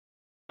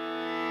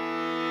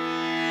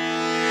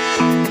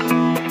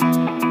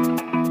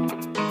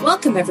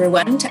Welcome,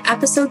 everyone, to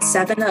episode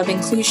 7 of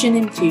Inclusion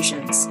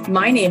Infusions.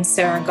 My name's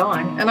Sarah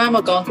Gaughan, and I'm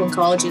Algonquin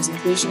College's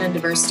Inclusion and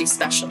Diversity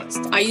Specialist.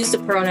 I use the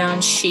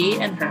pronouns she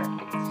and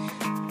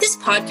her. This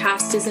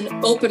podcast is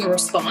an open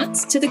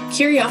response to the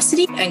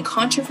curiosity and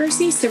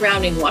controversy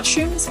surrounding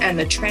washrooms and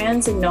the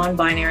trans and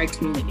non-binary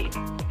community.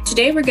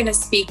 Today, we're going to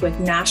speak with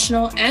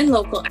national and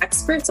local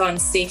experts on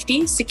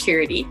safety,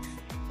 security,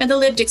 and the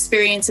lived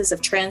experiences of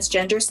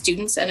transgender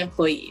students and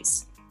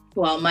employees.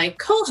 While my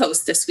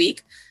co-host this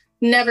week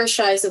never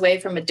shies away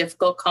from a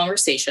difficult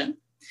conversation,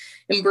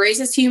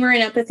 embraces humor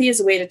and empathy as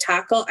a way to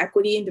tackle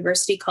equity and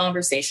diversity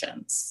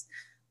conversations.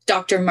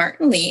 Dr.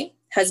 Martin Lee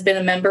has been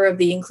a member of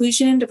the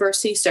Inclusion and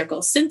Diversity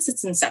Circle since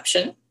its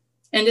inception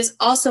and is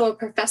also a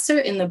professor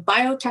in the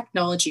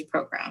biotechnology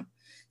program.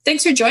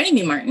 Thanks for joining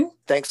me, Martin.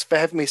 Thanks for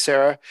having me,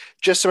 Sarah.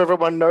 Just so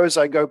everyone knows,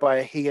 I go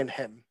by he and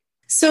him.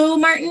 So,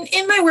 Martin,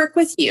 in my work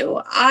with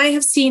you, I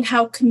have seen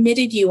how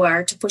committed you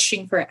are to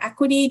pushing for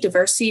equity,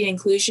 diversity, and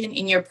inclusion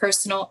in your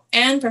personal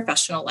and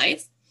professional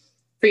life,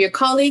 for your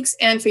colleagues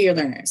and for your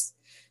learners.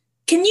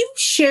 Can you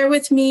share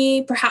with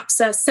me perhaps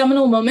a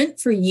seminal moment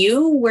for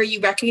you where you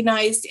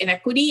recognized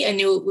inequity and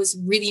knew it was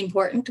really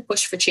important to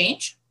push for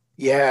change?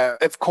 Yeah,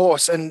 of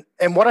course. And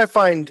what I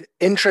find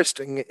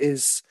interesting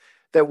is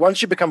that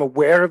once you become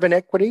aware of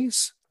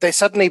inequities, they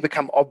suddenly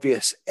become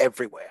obvious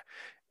everywhere.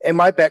 In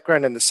my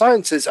background in the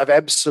sciences, I've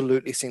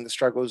absolutely seen the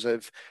struggles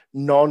of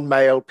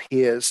non-male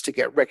peers to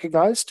get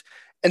recognized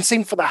and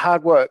seen for the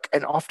hard work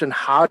and often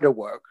harder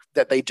work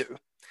that they do.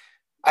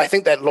 I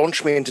think that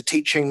launched me into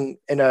teaching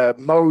in a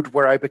mode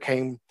where I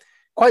became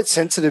quite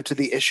sensitive to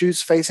the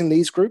issues facing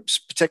these groups,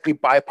 particularly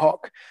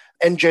BIPOC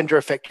and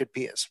gender-affected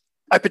peers.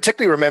 I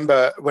particularly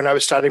remember when I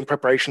was starting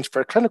preparations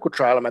for a clinical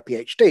trial in my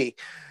PhD,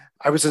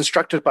 I was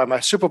instructed by my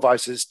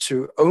supervisors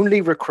to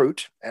only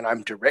recruit, and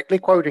I'm directly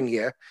quoting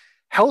here,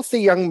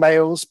 healthy young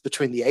males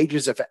between the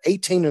ages of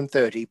 18 and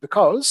 30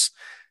 because,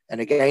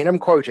 and again I'm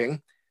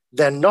quoting,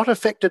 they're not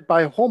affected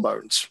by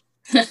hormones.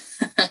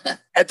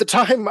 At the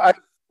time, I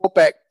fought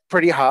back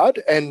pretty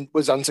hard and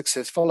was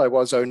unsuccessful. I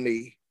was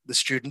only the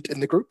student in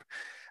the group.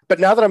 But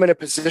now that I'm in a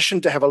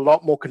position to have a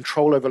lot more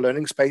control over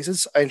learning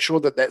spaces, I ensure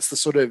that that's the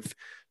sort of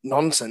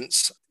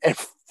nonsense and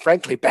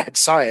frankly bad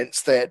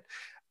science that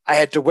I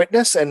had to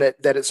witness and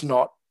that it's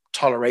not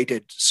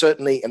tolerated,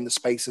 certainly in the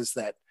spaces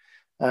that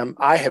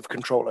I have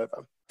control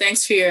over.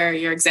 Thanks for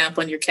your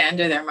example and your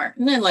candor there,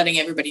 Martin, and letting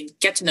everybody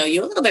get to know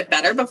you a little bit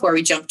better before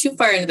we jump too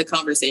far into the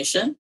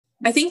conversation.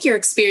 I think your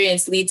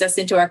experience leads us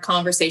into our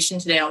conversation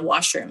today on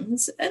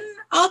washrooms, and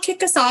I'll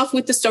kick us off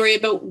with the story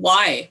about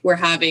why we're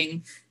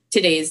having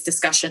today's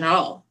discussion at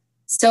all.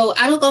 So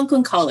at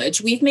Algonquin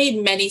College, we've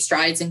made many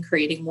strides in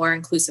creating more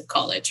inclusive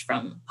college,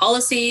 from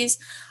policies,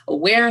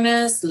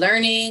 awareness,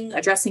 learning,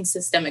 addressing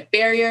systemic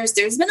barriers.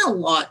 There's been a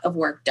lot of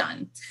work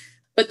done.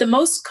 But the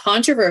most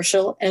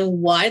controversial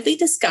and widely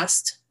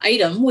discussed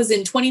item was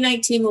in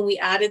 2019 when we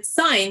added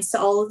signs to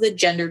all of the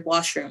gendered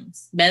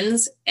washrooms,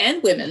 men's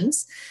and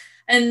women's.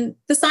 And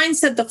the sign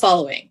said the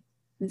following: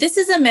 "This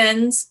is a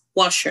men's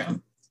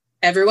washroom.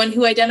 Everyone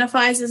who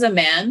identifies as a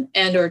man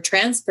and or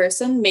trans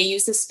person may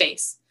use the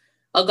space.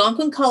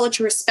 Algonquin College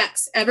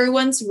respects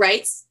everyone's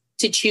rights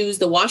to choose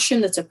the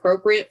washroom that's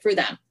appropriate for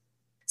them."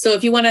 So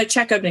if you want to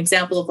check out an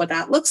example of what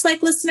that looks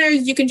like,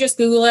 listeners, you can just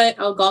Google it,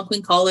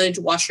 Algonquin College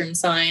washroom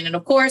sign. And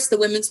of course, the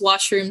women's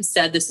washroom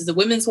said this is a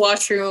women's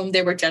washroom.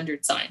 There were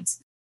gendered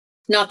signs.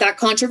 Not that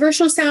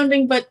controversial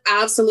sounding, but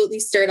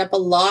absolutely stirred up a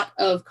lot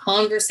of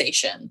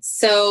conversation.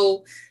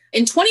 So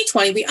in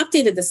 2020, we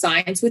updated the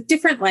signs with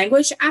different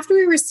language after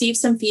we received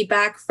some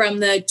feedback from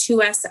the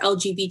 2S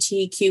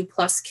LGBTQ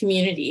plus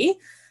community.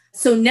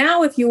 So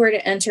now if you were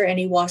to enter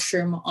any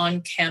washroom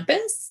on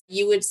campus,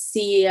 you would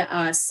see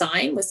a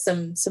sign with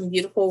some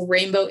beautiful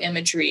rainbow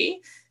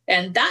imagery.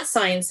 And that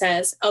sign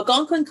says,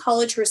 "Algonquin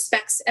College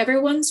respects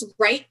everyone's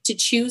right to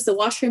choose the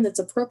washroom that's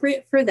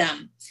appropriate for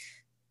them.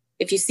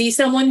 If you see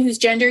someone whose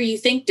gender you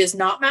think does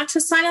not match the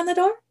sign on the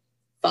door,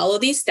 follow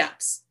these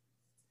steps.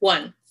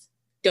 1,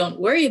 don't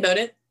worry about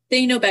it.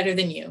 They know better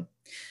than you."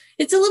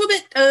 It's a little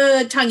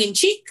bit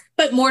tongue-in-cheek,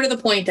 but more to the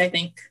point, I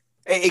think.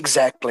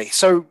 Exactly.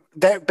 So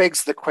that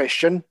begs the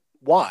question,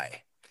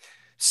 why?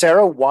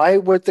 Sarah, why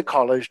would the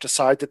college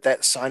decide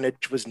that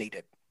signage was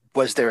needed?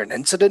 Was there an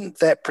incident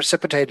that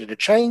precipitated a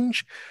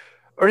change?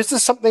 Or is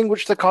this something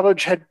which the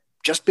college had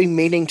just been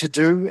meaning to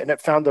do and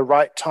it found the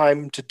right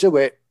time to do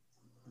it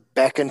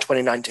back in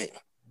 2019?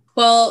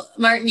 Well,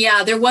 Martin,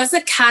 yeah, there was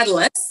a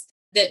catalyst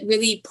that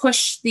really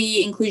pushed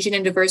the inclusion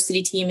and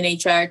diversity team in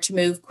HR to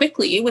move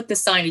quickly with the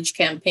signage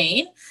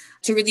campaign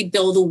to really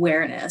build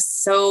awareness.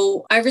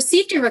 So I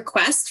received a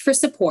request for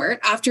support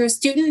after a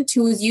student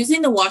who was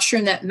using the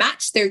washroom that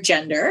matched their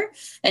gender.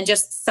 And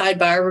just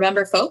sidebar,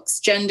 remember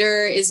folks,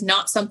 gender is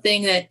not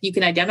something that you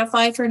can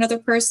identify for another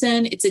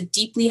person. It's a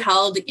deeply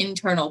held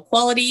internal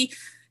quality.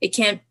 It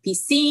can't be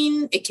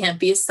seen. It can't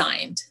be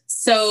assigned.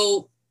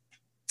 So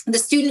the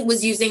student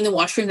was using the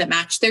washroom that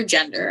matched their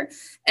gender.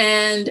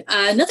 And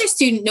another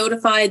student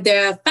notified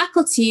their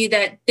faculty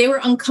that they were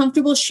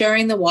uncomfortable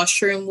sharing the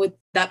washroom with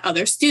that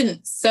other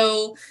student.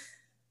 So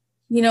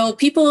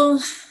people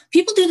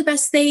do the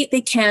best they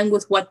can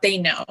with what they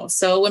know.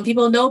 So when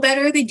people know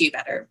better, they do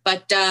better.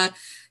 But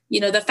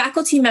the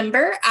faculty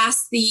member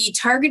asked the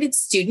targeted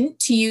student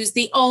to use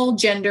the all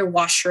gender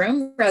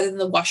washroom rather than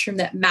the washroom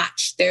that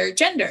matched their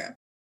gender.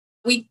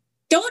 We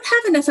don't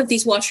have enough of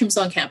these washrooms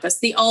on campus,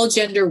 the all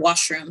gender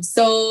washroom.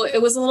 So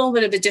it was a little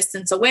bit of a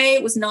distance away.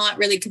 It was not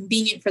really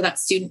convenient for that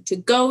student to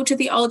go to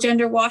the all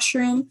gender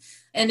washroom.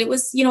 And it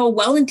was, a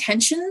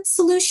well-intentioned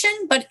solution,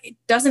 but it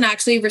doesn't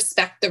actually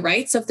respect the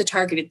rights of the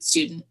targeted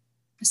student.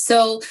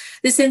 So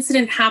this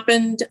incident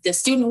happened. The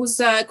student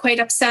was quite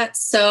upset.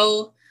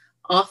 So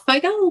off I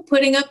go,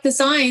 putting up the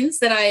signs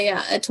that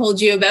I told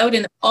you about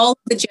in all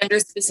the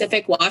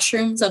gender-specific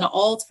washrooms on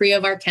all 3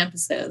 of our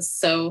campuses.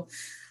 So,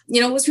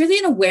 it was really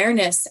an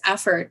awareness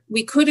effort.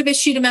 We could have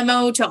issued a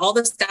memo to all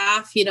the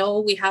staff.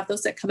 We have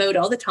those that come out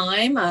all the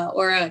time,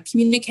 or a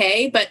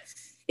communique, but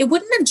it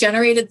wouldn't have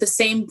generated the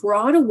same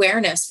broad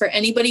awareness for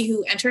anybody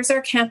who enters our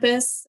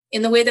campus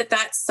in the way that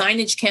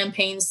signage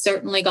campaign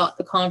certainly got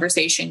the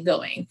conversation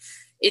going.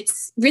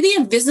 It's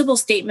really a visible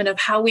statement of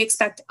how we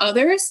expect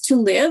others to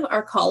live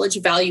our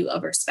college value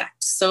of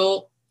respect.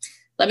 So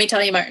let me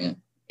tell you,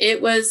 Martin,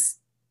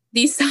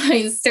 these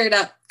signs stirred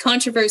up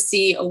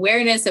controversy,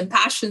 awareness, and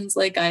passions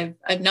like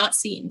I've not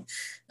seen.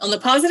 On the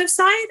positive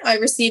side, I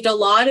received a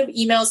lot of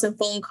emails and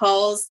phone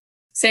calls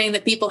saying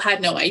that people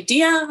had no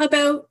idea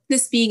about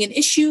this being an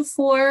issue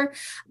for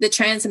the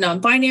trans and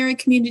non-binary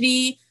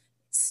community,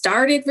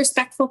 started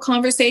respectful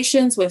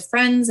conversations with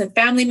friends and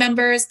family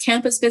members,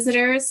 campus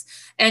visitors,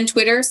 and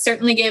Twitter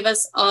certainly gave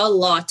us a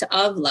lot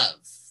of love.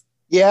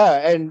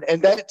 Yeah, and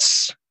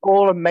that's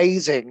all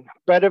amazing.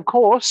 But of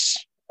course,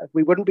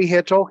 we wouldn't be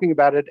here talking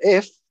about it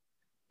if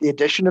the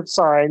addition of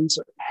signs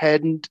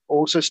hadn't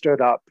also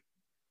stirred up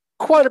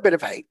quite a bit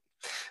of hate.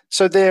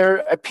 So there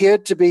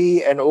appeared to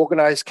be an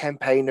organized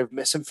campaign of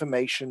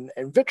misinformation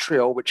and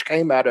vitriol, which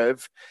came out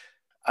of,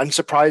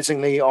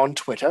 unsurprisingly, on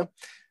Twitter.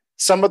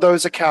 Some of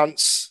those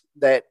accounts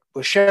that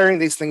were sharing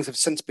these things have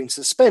since been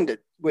suspended,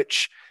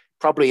 which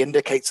probably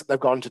indicates that they've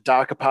gone to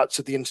darker parts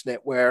of the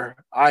internet where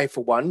I,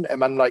 for one,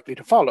 am unlikely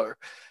to follow.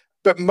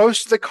 But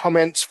most of the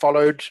comments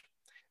followed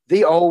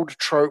the old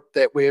trope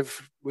that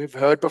we've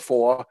heard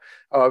before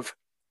of,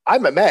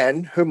 I'm a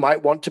man who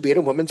might want to be in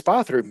a women's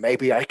bathroom.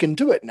 Maybe I can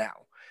do it now.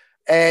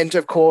 And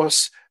of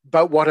course,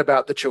 but what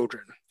about the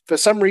children? For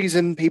some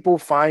reason, people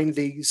find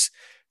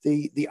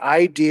the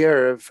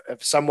idea of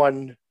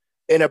someone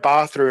in a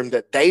bathroom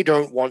that they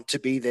don't want to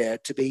be there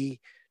to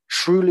be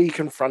truly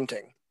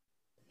confronting.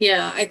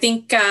 Yeah, I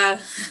think that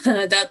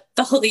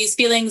all these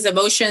feelings,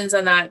 emotions,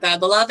 and that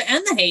the love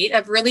and the hate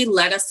have really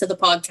led us to the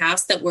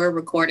podcast that we're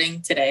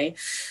recording today.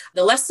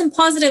 The less than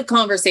positive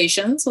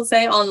conversations, we'll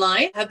say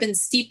online, have been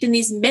steeped in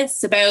these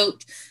myths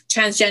about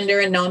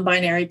transgender and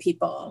non-binary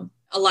people.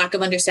 A lack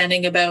of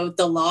understanding about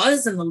the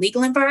laws and the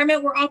legal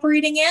environment we're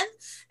operating in.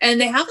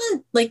 And they have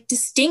a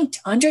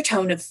distinct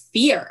undertone of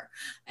fear.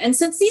 And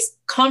since these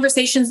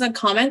conversations and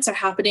comments are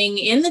happening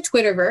in the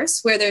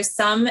Twitterverse, where there's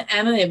some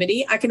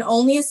anonymity, I can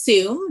only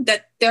assume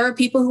that there are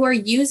people who are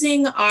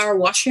using our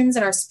washrooms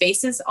and our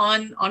spaces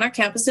on our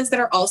campuses that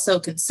are also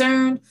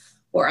concerned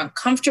or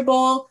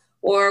uncomfortable,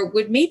 or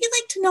would maybe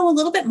like to know a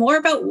little bit more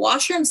about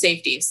washroom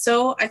safety.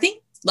 So I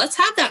think let's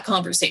have that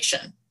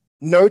conversation.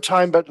 No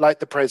time but like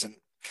the present.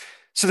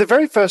 So the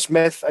very first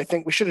myth I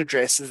think we should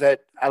address is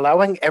that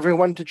allowing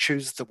everyone to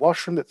choose the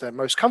washroom that they're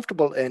most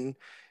comfortable in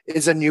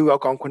is a new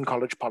Algonquin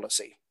College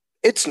policy.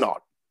 It's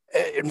not.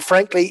 And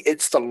frankly,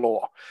 it's the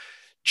law.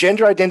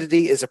 Gender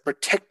identity is a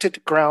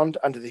protected ground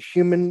under the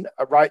Human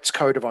Rights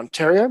Code of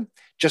Ontario,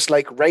 just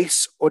like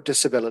race or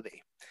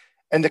disability.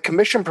 And the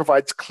Commission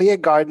provides clear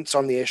guidance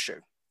on the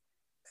issue.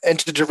 And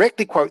to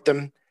directly quote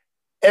them,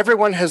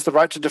 everyone has the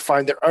right to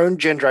define their own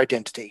gender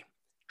identity.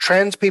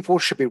 Trans people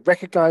should be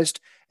recognized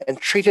and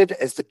treated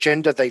as the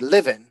gender they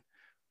live in,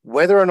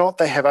 whether or not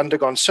they have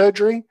undergone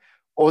surgery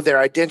or their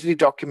identity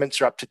documents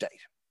are up to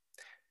date.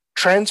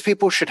 Trans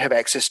people should have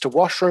access to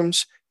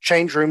washrooms,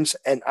 change rooms,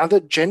 and other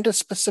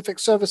gender-specific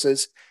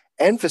services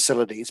and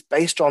facilities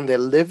based on their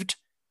lived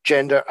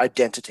gender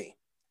identity.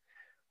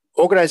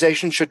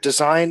 Organizations should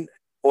design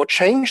or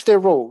change their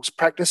rules,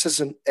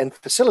 practices, and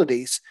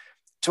facilities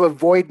to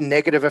avoid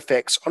negative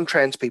effects on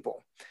trans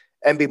people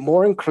and be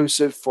more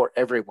inclusive for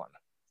everyone.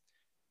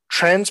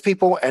 Trans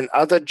people and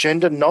other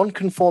gender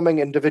non-conforming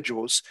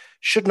individuals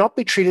should not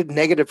be treated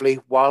negatively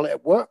while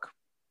at work,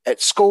 at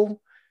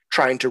school,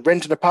 trying to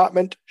rent an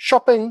apartment,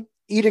 shopping,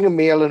 eating a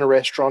meal in a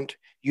restaurant,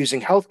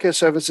 using healthcare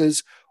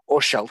services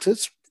or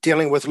shelters,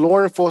 dealing with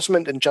law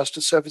enforcement and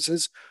justice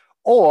services,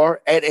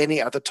 or at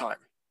any other time.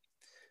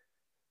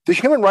 The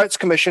Human Rights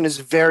Commission is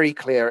very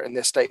clear in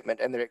their statement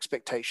and their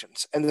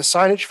expectations, and the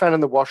signage found in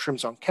the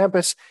washrooms on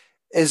campus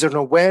is an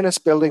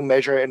awareness-building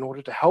measure in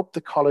order to help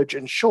the college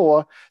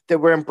ensure that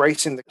we're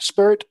embracing the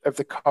spirit of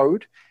the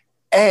code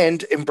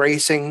and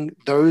embracing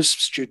those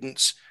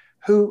students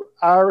who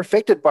are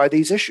affected by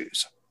these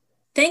issues.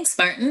 Thanks,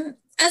 Martin.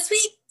 As we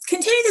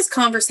continue this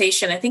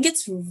conversation, I think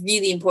it's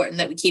really important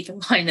that we keep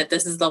in mind that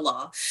this is the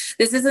law.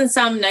 This isn't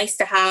some nice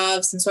to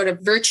have, some sort of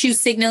virtue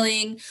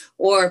signaling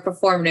or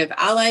performative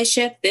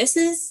allyship. This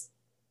is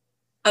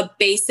a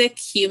basic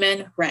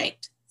human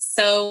right.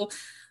 So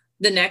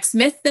the next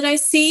myth that I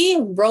see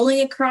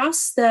rolling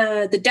across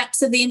the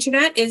depths of the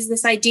internet is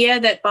this idea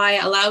that by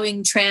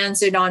allowing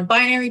trans or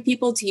non-binary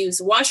people to use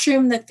a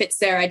washroom that fits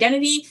their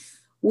identity,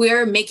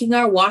 we're making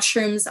our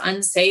washrooms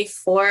unsafe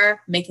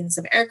for, making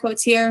some air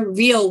quotes here,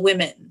 real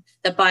women.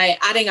 That by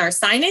adding our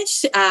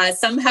signage,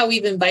 somehow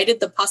we've invited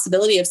the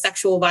possibility of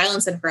sexual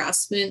violence and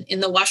harassment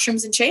in the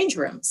washrooms and change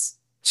rooms.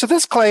 So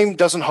this claim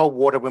doesn't hold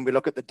water when we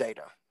look at the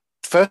data.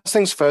 First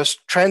things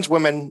first, trans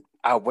women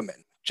are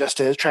women, just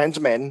as trans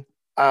men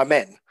are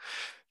men.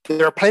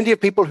 There are plenty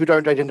of people who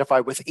don't identify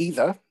with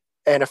either.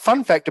 And a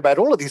fun fact about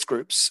all of these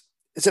groups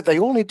is that they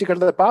all need to go to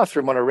the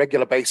bathroom on a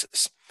regular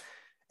basis.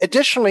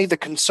 Additionally, the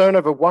concern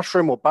over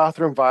washroom or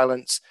bathroom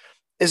violence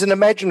is an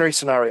imaginary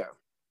scenario.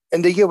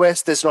 In the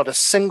US, there's not a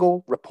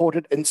single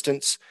reported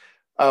instance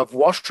of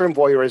washroom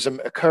voyeurism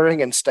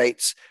occurring in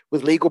states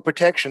with legal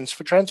protections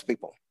for trans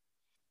people.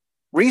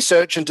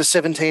 Research into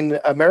 17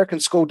 American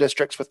school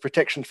districts with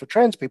protections for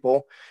trans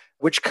people,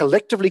 which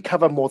collectively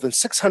cover more than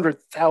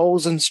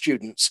 600,000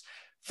 students,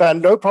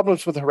 found no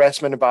problems with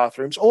harassment in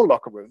bathrooms or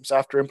locker rooms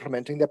after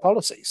implementing their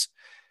policies.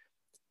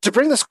 To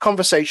bring this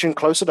conversation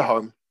closer to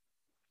home,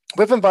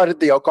 we've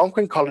invited the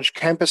Algonquin College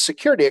campus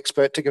security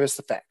expert to give us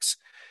the facts.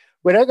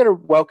 We're now going to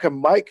welcome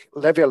Mike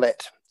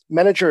Laviolette,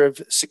 Manager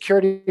of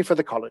Security for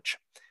the college.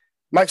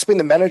 Mike's been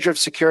the Manager of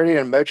Security and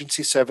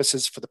Emergency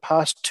Services for the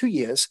past 2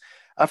 years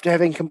after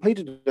having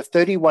completed a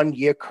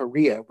 31-year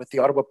career with the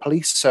Ottawa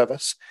Police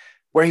Service,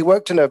 where he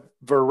worked in a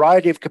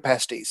variety of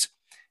capacities,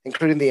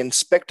 including the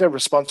inspector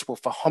responsible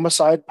for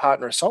homicide,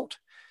 partner assault,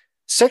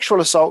 sexual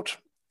assault,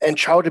 and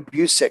child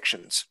abuse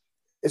sections,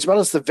 as well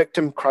as the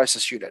victim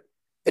crisis unit.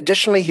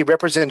 Additionally, he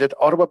represented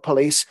Ottawa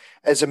Police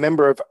as a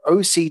member of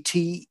OCTEVAW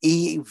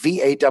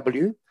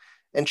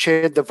and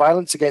chaired the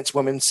Violence Against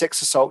Women,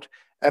 Sex Assault,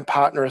 and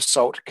Partner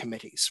Assault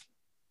committees.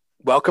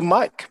 Welcome,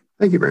 Mike.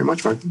 Thank you very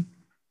much, Martin.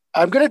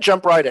 I'm going to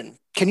jump right in.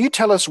 Can you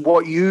tell us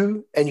what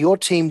you and your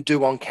team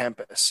do on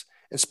campus,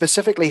 and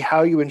specifically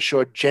how you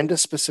ensure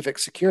gender-specific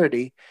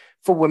security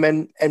for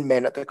women and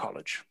men at the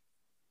college?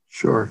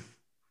 Sure.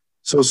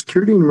 So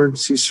Security and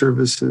Emergency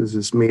Services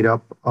is made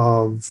up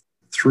of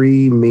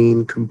 3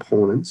 main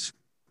components.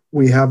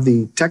 We have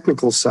the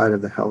technical side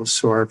of the house,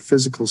 so our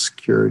physical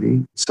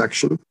security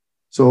section.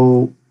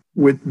 So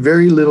with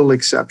very little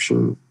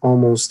exception,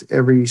 almost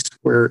every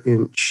square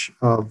inch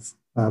of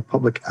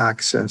public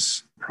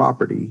access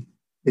property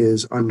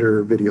is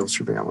under video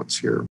surveillance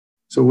here.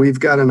 So we've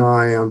got an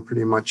eye on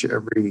pretty much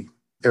every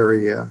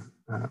area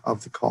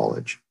of the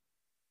college.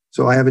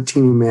 So I have a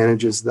team who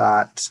manages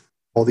that,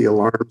 all the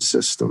alarm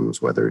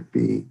systems, whether it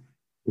be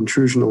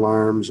intrusion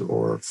alarms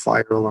or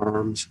fire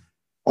alarms,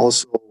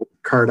 also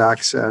card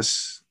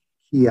access,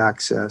 key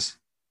access.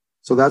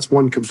 So that's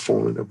one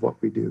component of what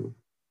we do.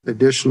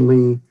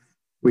 Additionally,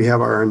 we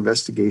have our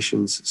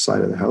investigations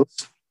side of the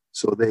house.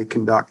 So they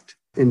conduct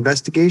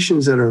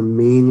investigations that are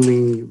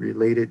mainly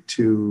related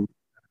to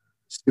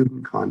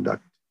student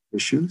conduct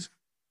issues,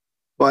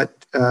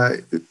 but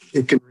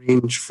it can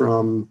range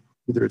from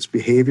either it's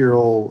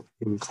behavioral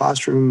in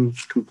classroom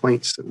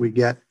complaints that we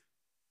get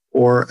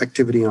or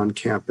activity on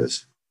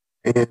campus.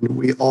 And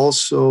we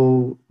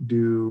also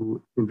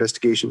do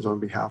investigations on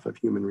behalf of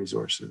human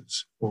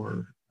resources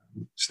or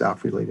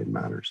staff-related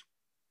matters.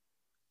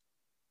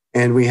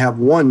 And we have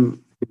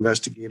one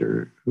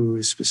investigator who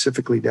is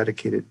specifically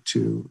dedicated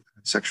to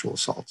sexual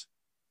assault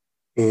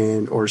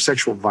and or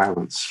sexual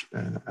violence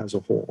as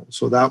a whole.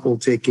 So that will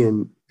take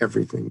in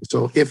everything.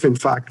 So if in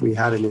fact we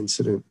had an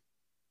incident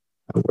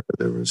where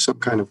there was some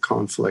kind of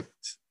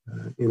conflict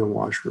in a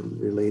washroom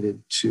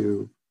related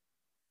to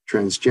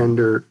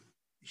transgender,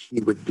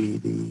 he would be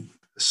the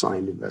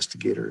assigned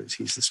investigator as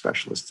he's the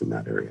specialist in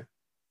that area.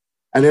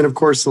 And then, of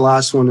course, the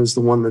last one is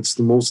the one that's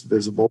the most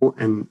visible,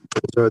 and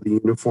those are the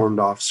uniformed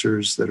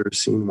officers that are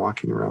seen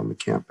walking around the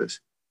campus.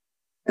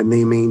 And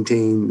they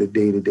maintain the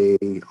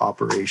day-to-day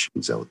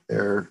operations out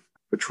there,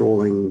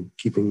 patrolling,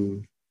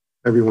 keeping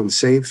everyone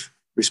safe,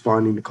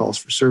 responding to calls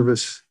for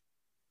service,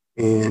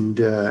 and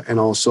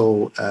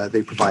also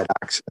they provide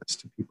access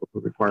to people who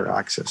require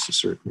access to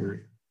certain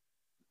areas.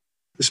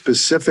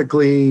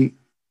 Specifically,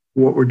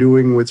 what we're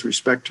doing with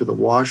respect to the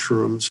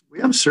washrooms, we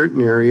have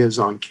certain areas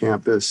on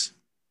campus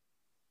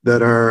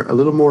that are a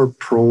little more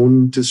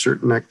prone to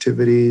certain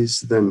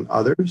activities than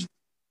others,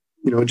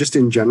 just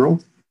in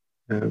general.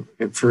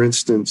 And for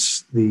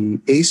instance, the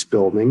ACE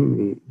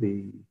building,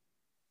 the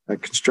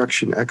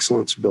Construction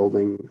Excellence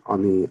building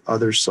on the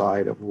other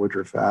side of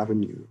Woodruff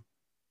Avenue,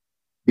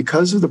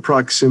 because of the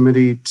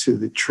proximity to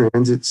the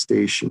transit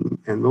station,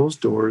 and those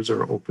doors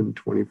are open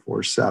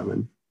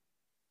 24/7,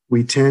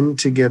 we tend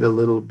to get a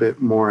little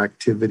bit more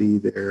activity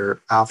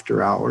there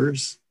after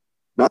hours.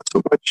 Not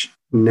so much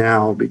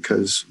now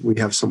because we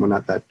have someone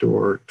at that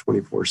door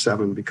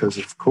 24/7 because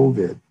of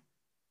COVID.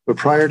 But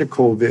prior to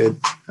COVID,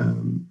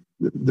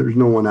 there's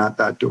no one at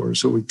that door.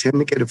 So we tend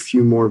to get a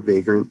few more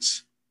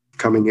vagrants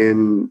coming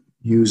in,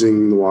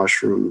 using the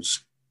washrooms,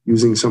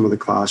 using some of the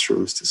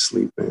classrooms to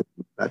sleep in,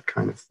 that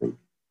kind of thing.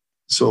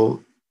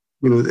 So,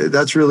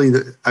 that's really,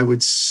 I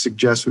would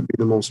suggest, would be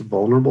the most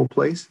vulnerable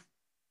place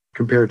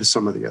compared to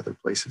some of the other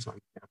places on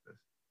campus.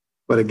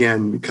 But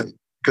again,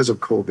 because of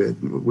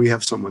COVID, we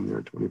have someone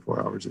there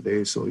 24 hours a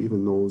day. So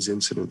even those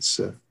incidents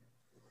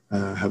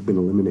have been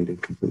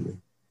eliminated completely.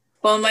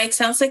 Well, Mike,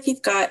 sounds like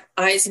you've got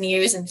eyes and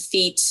ears and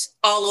feet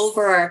all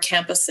over our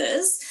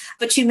campuses,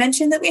 but you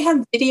mentioned that we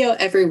have video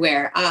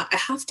everywhere. I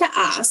have to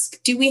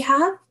ask, do we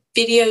have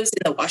videos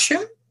in the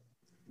washroom?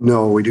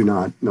 No, we do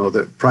not. No,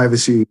 the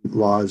privacy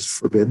laws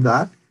forbid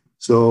that.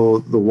 So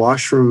the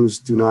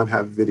washrooms do not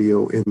have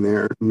video in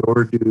there,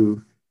 nor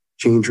do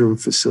change room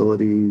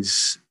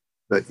facilities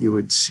that you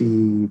would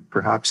see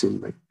perhaps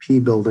in like P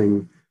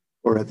building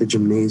or at the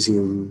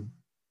gymnasium.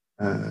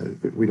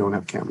 We don't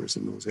have cameras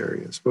in those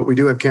areas, but we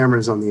do have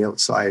cameras on the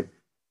outside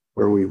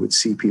where we would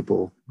see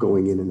people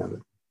going in and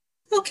out.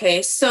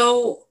 Okay,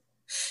 so,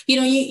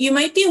 you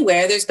might be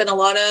aware there's been a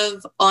lot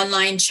of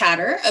online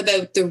chatter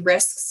about the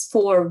risks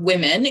for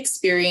women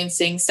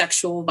experiencing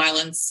sexual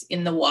violence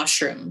in the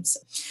washrooms.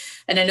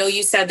 And I know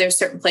you said there's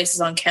certain places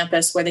on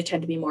campus where they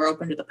tend to be more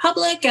open to the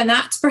public, and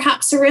that's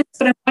perhaps a risk,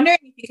 but I'm wondering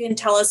if you can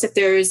tell us if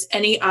there's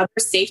any other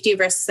safety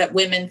risks that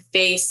women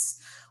face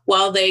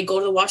while they go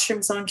to the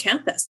washrooms on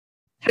campus.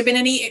 Have there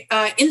been any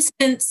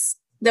incidents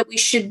that we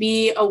should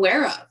be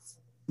aware of?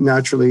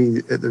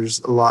 Naturally, there's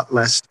a lot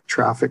less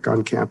traffic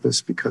on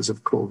campus because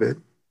of COVID.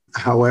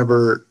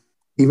 However,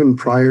 even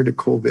prior to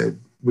COVID,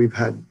 we've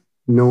had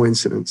no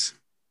incidents.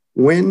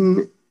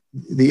 When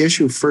the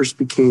issue first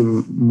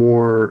became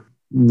more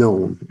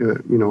known,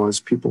 as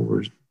people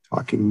were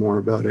talking more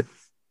about it,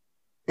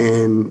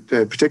 and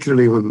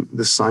particularly when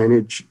the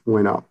signage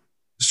went up,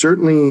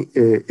 certainly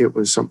it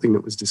was something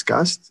that was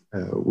discussed.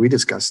 We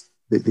discussed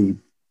the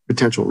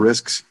potential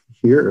risks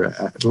here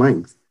at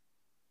length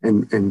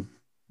and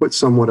put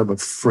somewhat of a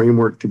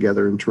framework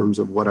together in terms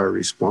of what our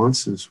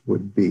responses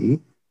would be.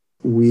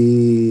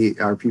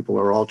 Our people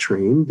are all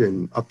trained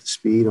and up to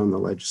speed on the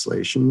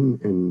legislation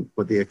and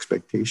what the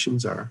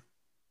expectations are.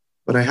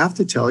 But I have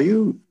to tell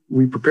you,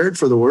 we prepared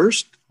for the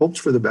worst, hoped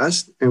for the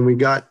best, and we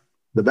got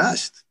the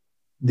best.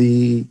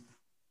 The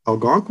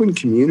Algonquin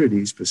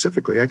community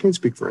specifically, I can't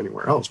speak for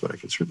anywhere else, but I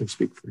can certainly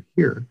speak for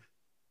here,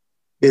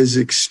 is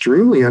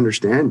extremely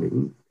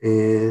understanding,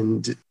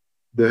 and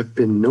there have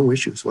been no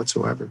issues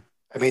whatsoever.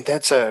 I mean,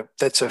 that's a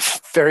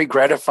very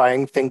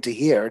gratifying thing to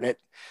hear, and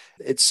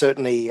it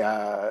certainly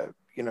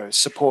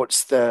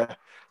supports the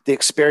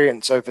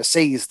experience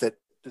overseas that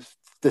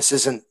this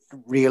isn't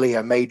really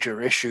a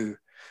major issue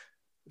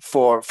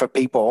for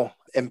people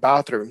in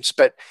bathrooms.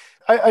 But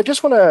I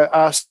just want to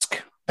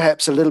ask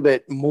perhaps a little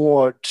bit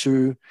more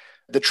to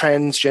the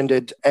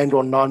transgendered and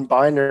or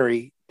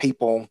non-binary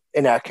people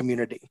in our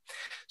community.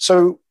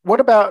 So what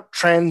about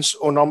trans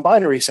or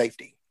non-binary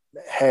safety?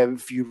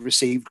 Have you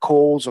received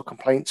calls or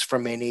complaints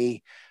from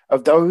any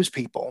of those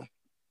people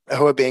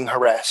who are being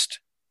harassed?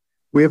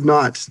 We have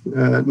not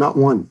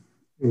one.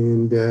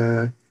 And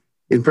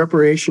in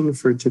preparation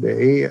for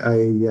today,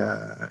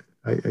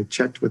 I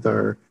checked with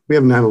we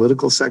have an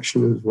analytical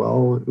section as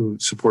well who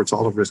supports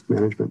all of risk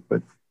management.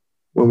 But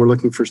when we're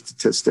looking for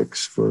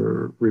statistics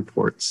for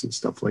reports and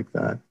stuff like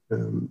that,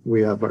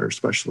 we have our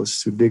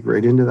specialists who dig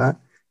right into that.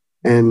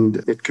 And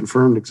it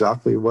confirmed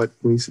exactly what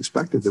we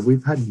suspected, that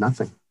we've had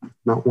nothing,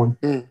 not one.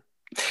 Mm.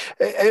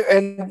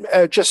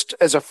 And just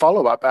as a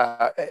follow-up,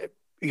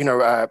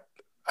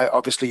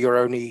 obviously you're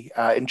only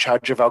in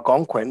charge of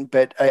Algonquin,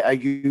 but are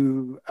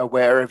you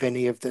aware of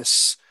any of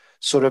this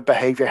sort of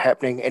behavior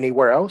happening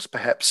anywhere else?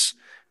 Perhaps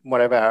one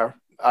of our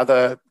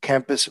other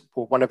campus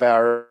or one of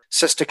our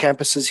sister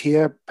campuses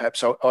here,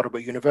 perhaps Ottawa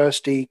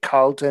University,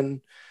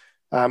 Carleton,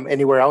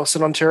 anywhere else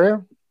in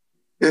Ontario?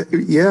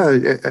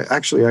 Yeah,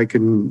 actually, I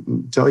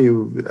can tell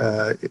you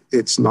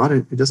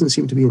it doesn't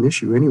seem to be an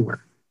issue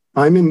anywhere.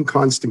 I'm in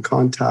constant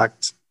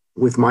contact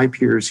with my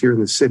peers here in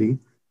the city,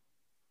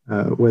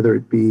 whether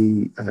it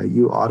be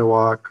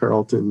Ottawa,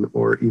 Carleton,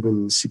 or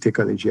even Cité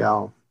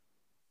collégiale.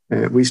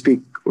 We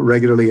speak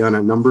regularly on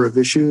a number of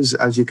issues.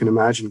 As you can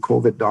imagine,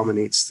 COVID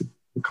dominates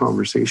the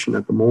conversation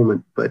at the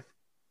moment, but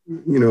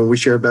we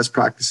share best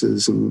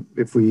practices, and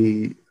if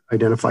we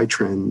identify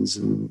trends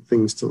and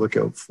things to look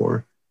out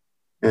for,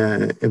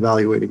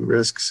 evaluating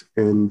risks,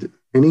 and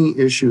any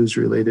issues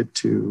related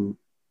to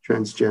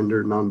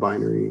transgender,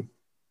 non-binary,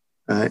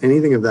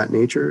 anything of that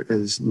nature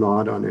is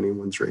not on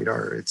anyone's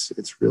radar.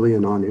 It's really a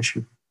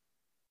non-issue.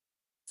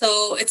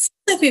 So it seems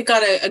like we've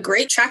got a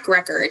great track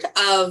record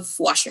of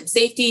washroom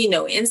safety,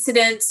 no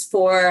incidents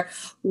for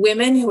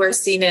women who are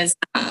seen as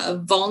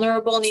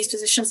vulnerable in these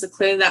positions. So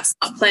clearly that's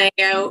not playing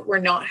out. We're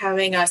not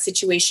having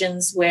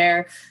situations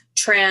where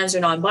trans or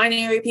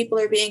non-binary people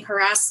are being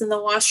harassed in the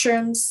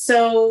washrooms.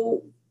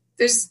 So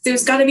there's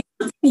got to be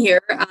something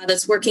here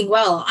that's working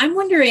well. I'm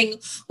wondering,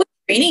 what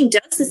training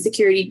does the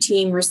security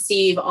team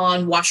receive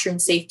on washroom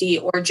safety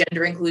or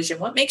gender inclusion?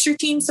 What makes your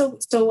team so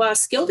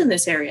skilled in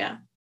this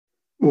area?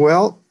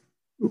 Well,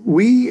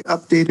 We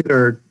updated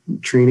our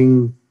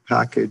training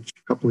package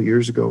a couple of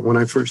years ago when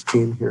I first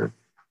came here.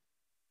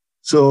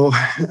 So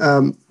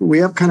we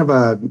have kind of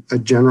a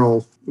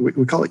general,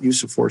 we call it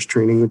use of force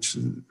training, which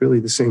is really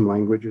the same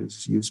language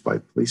as used by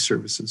police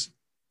services.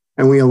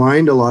 And we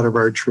aligned a lot of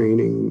our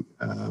training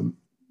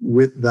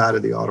with that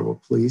of the Ottawa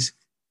Police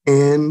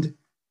and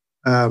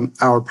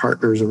our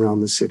partners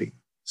around the city.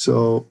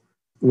 So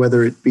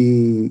whether it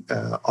be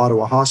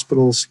Ottawa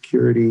Hospital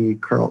Security,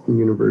 Carleton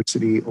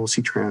University,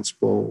 OC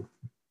Transpo,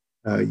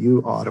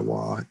 U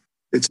Ottawa,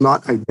 it's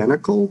not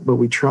identical, but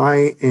we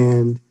try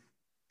and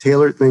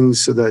tailor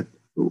things so that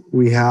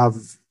we have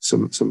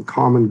some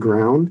common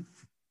ground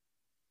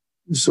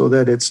so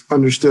that it's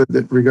understood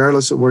that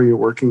regardless of where you're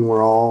working,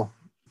 we're all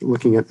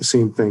looking at the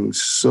same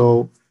things.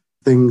 So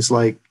things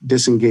like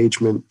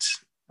disengagement,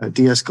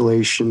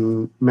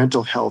 de-escalation,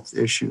 mental health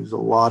issues, a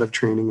lot of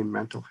training in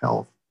mental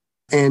health.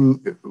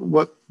 And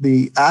what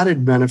the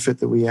added benefit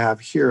that we have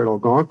here at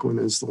Algonquin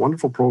is the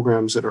wonderful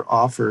programs that are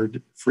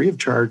offered free of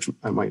charge,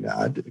 I might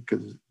add,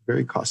 because it's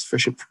very cost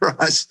efficient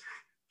for us.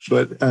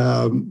 But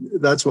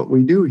that's what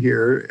we do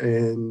here.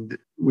 And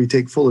we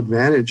take full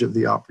advantage of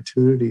the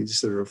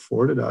opportunities that are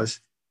afforded us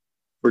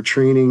for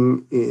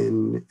training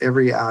in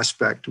every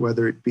aspect,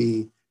 whether it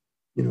be,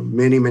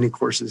 many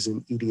courses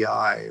in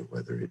EDI,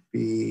 whether it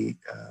be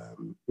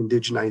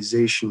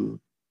indigenization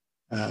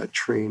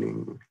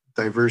training,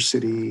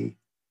 diversity,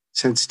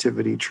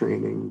 sensitivity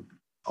training.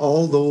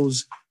 All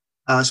those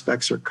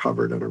aspects are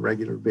covered on a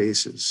regular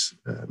basis,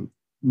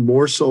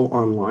 more so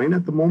online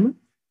at the moment.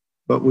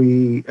 But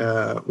we,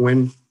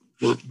 when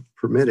we're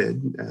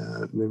permitted,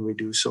 then we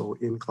do so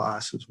in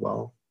class as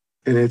well.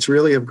 And it's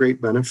really of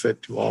great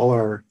benefit to all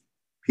our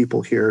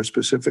people here,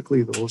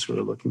 specifically those who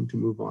are looking to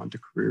move on to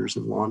careers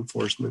in law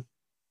enforcement.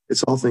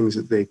 It's all things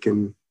that they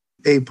can,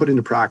 put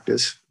into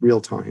practice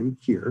real time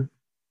here,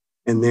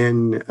 and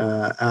then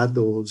add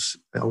those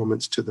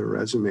elements to their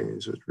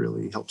resumes. It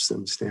really helps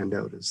them stand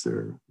out as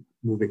they're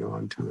moving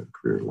on to a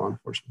career in law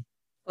enforcement.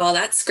 Well,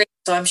 that's great.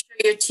 So I'm sure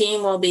your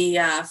team will be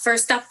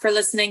first up for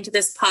listening to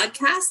this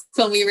podcast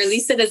when we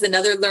release it as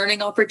another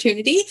learning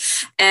opportunity.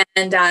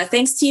 And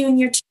thanks to you and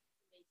your team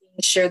for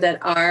making sure that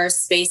our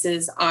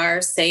spaces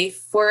are safe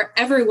for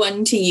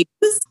everyone to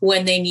use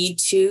when they need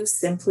to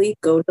simply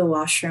go to the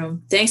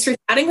washroom. Thanks for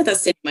chatting with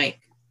us today, Mike.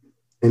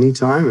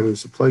 Anytime. It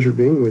was a pleasure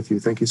being with you.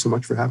 Thank you so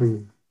much for having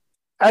me.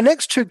 Our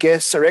next two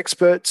guests are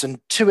experts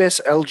in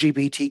 2S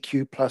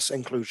LGBTQ plus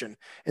inclusion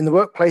in the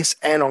workplace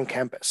and on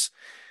campus.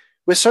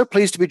 We're so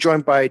pleased to be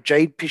joined by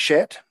Jade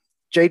Pichette.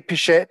 Jade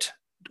Pichette,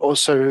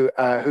 also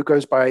who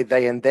goes by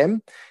they and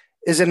them,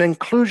 is an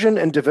inclusion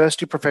and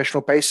diversity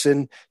professional based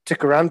in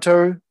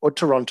Tikaranto or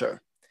Toronto.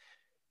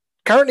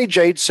 Currently,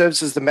 Jade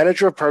serves as the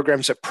manager of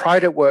programs at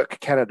Pride at Work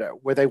Canada,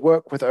 where they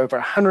work with over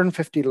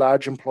 150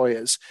 large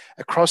employers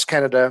across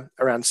Canada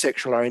around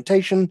sexual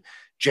orientation,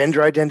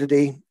 gender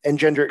identity, and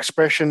gender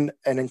expression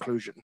and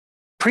inclusion.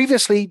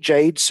 Previously,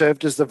 Jade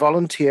served as the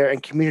volunteer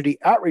and community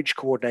outreach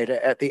coordinator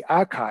at the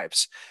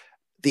Archives,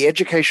 the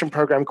education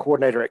program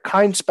coordinator at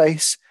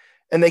Kindspace,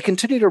 and they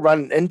continue to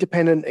run an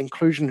independent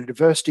inclusion and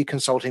diversity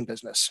consulting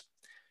business.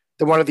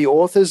 They're one of the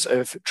authors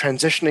of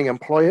Transitioning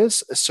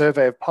Employers, a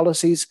survey of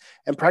policies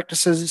and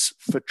practices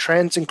for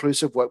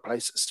trans-inclusive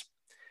workplaces.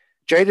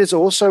 Jade is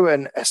also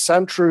an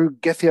Asantru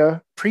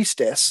Githya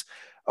priestess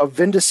of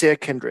Vindasir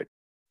Kindred.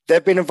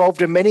 They've been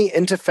involved in many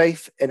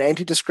interfaith and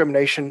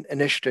anti-discrimination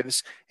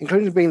initiatives,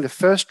 including being the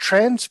first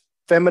trans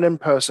feminine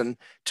person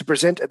to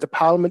present at the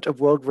Parliament of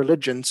World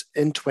Religions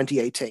in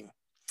 2018.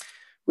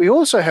 We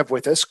also have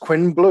with us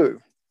Quinn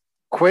Blue.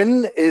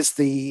 Quinn is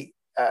the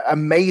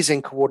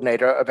amazing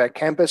coordinator of our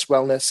Campus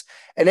Wellness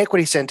and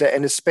Equity Center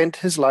and has spent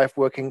his life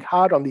working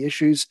hard on the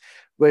issues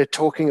we're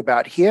talking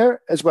about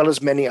here, as well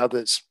as many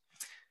others.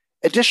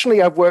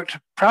 Additionally, I've worked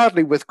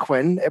proudly with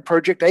Quinn at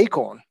Project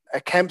Acorn, a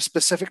camp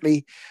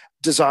specifically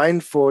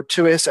designed for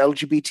 2S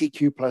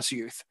LGBTQ plus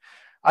youth.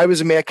 I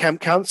was a mayor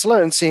camp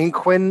counselor, and seeing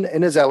Quinn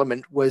in his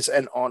element was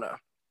an honor.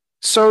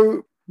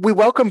 So we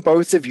welcome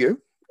both of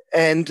you,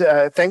 and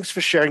thanks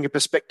for sharing your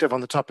perspective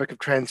on the topic of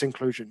trans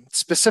inclusion,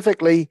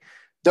 specifically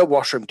the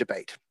washroom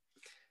debate.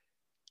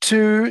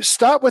 To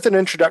start with an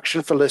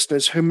introduction for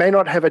listeners who may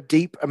not have a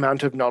deep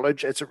amount of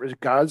knowledge as it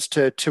regards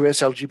to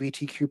 2S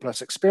LGBTQ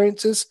plus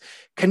experiences,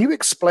 can you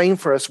explain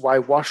for us why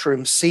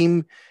washrooms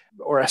seem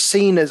or are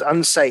seen as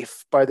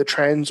unsafe by the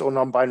trans or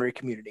non-binary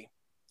community?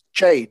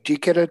 Jade, do you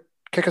care to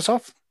kick us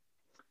off?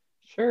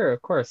 Sure,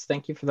 of course.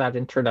 Thank you for that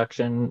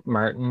introduction,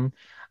 Martin.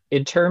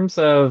 In terms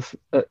of,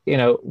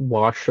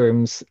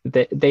 washrooms,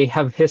 they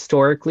have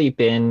historically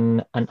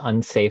been an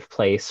unsafe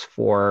place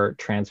for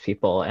trans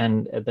people.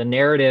 And the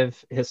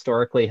narrative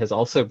historically has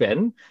also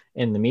been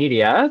in the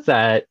media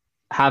that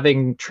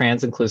having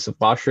trans inclusive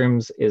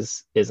washrooms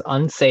is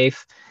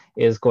unsafe,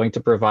 is going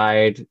to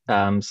provide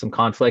some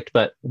conflict.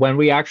 But when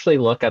we actually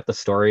look at the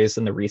stories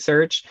and the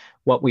research,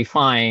 what we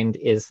find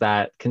is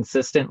that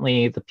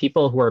consistently the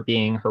people who are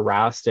being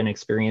harassed and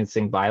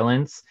experiencing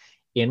violence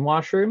in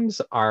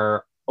washrooms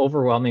are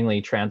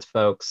overwhelmingly trans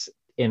folks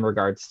in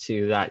regards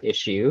to that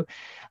issue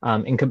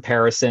in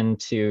comparison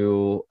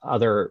to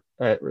other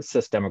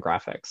cis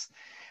demographics.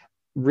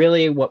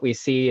 Really what we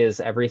see is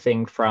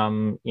everything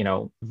from,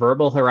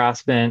 verbal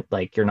harassment,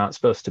 like you're not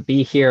supposed to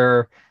be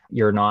here,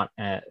 you're not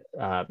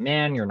a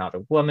man, you're not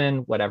a woman,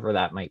 whatever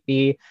that might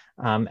be,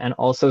 and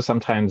also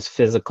sometimes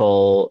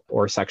physical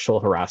or sexual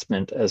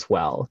harassment as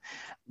well.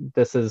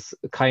 This is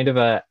kind of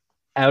a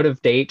out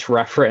of date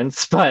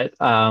reference, but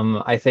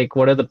I think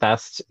one of the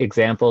best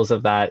examples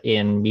of that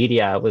in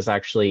media was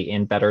actually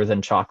in Better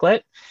Than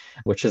Chocolate,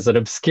 which is an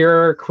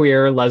obscure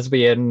queer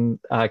lesbian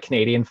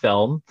Canadian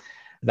film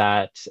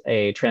that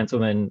a trans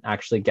woman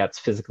actually gets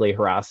physically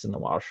harassed in the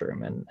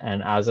washroom.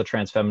 And as a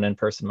trans feminine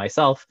person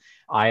myself,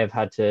 I have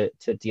had to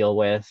deal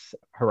with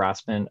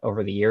harassment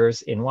over the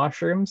years in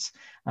washrooms,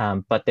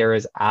 but there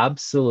is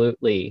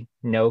absolutely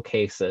no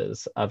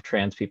cases of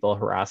trans people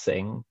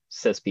harassing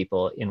cis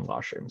people in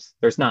washrooms.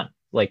 There's none.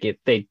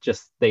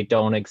 They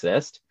don't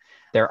exist.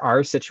 There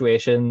are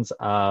situations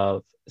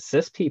of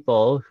cis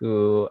people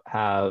who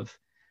have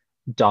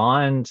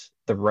donned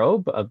the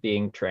robe of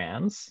being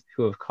trans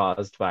who have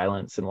caused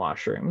violence in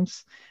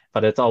washrooms,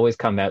 but it's always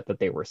come out that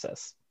they were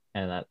cis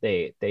and that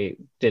they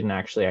didn't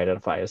actually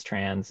identify as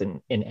trans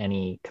in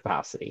any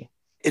capacity.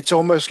 It's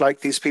almost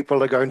like these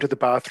people are going to the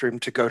bathroom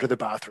to go to the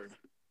bathroom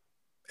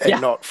and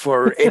not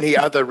for any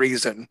other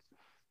reason.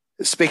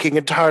 Speaking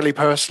entirely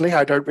personally,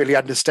 I don't really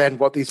understand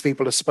what these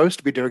people are supposed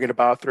to be doing in a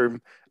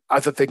bathroom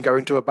other than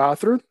going to a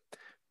bathroom.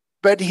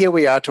 But here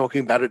we are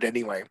talking about it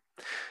anyway.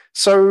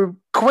 So,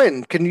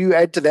 Quinn, can you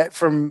add to that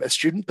from a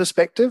student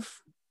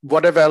perspective?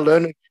 What have our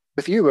learning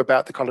with you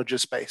about the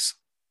college's space?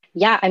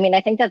 Yeah,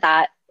 I think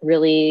that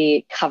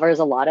really covers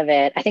a lot of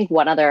it. I think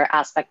one other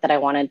aspect that I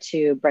wanted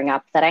to bring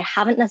up that I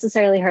haven't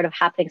necessarily heard of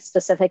happening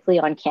specifically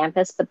on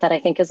campus, but that I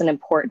think is an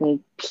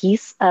important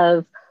piece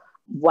of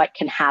what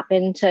can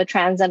happen to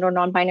trans and or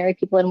non-binary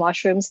people in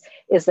washrooms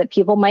is that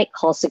people might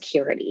call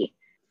security,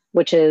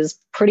 which is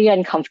pretty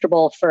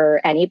uncomfortable for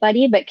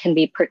anybody, but can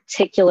be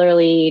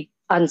particularly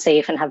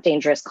unsafe and have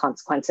dangerous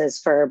consequences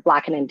for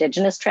Black and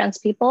Indigenous trans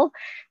people.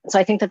 And so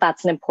I think that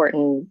that's an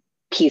important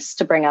piece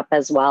to bring up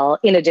as well,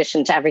 in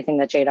addition to everything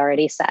that Jade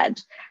already said.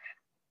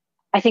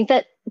 I think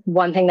that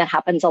one thing that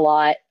happens a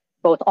lot,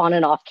 both on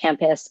and off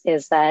campus,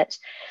 is that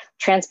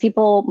trans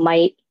people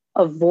might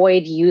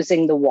avoid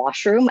using the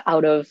washroom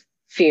out of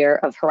fear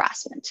of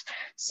harassment.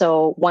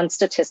 So one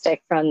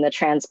statistic from the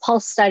Trans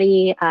Pulse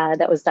study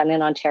that was done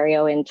in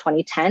Ontario in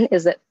 2010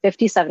 is that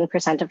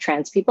 57% of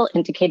trans people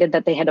indicated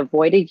that they had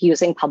avoided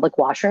using public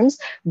washrooms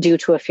due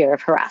to a fear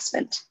of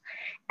harassment.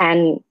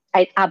 And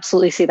I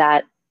absolutely see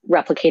that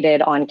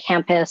replicated on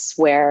campus,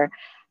 where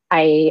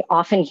I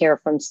often hear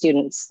from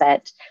students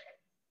that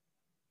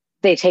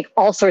they take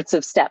all sorts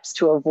of steps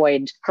to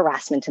avoid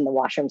harassment in the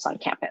washrooms on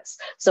campus.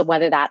 So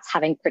whether that's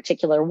having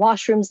particular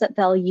washrooms that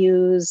they'll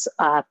use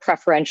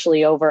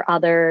preferentially over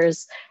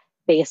others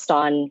based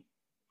on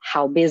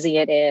how busy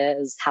it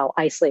is, how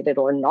isolated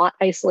or not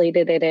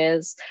isolated it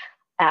is.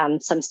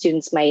 Some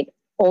students might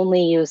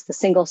only use the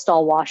single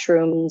stall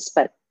washrooms,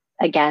 but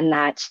again,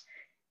 that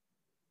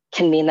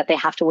can mean that they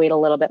have to wait a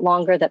little bit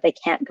longer, that they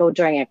can't go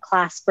during a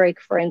class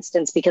break, for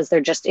instance, because there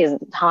just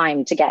isn't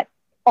time to get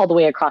all the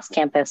way across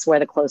campus where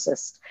the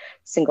closest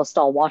single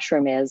stall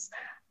washroom is.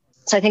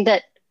 So I think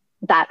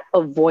that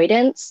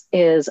avoidance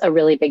is a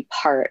really big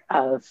part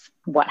of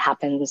what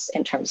happens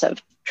in terms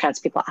of trans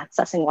people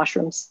accessing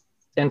washrooms.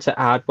 And to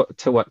add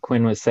to what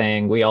Quinn was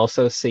saying, we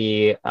also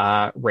see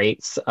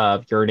rates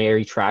of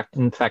urinary tract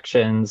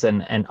infections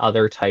and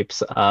other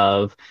types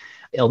of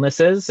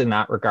illnesses in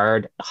that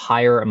regard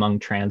higher among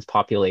trans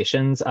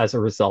populations as a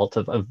result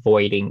of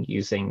avoiding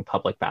using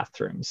public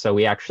bathrooms. So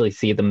we actually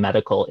see the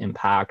medical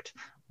impact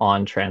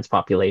on trans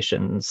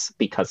populations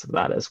because of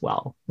that as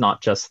well,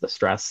 not just the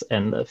stress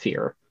and the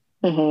fear.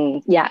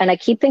 Mm-hmm. Yeah, and I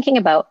keep thinking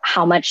about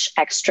how much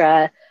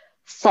extra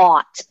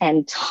thought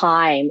and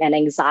time and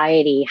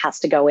anxiety has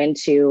to go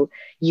into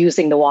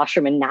using the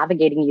washroom and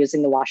navigating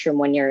using the washroom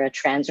when you're a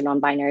trans or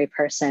non-binary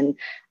person.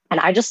 And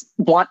I just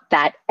want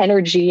that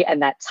energy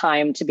and that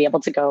time to be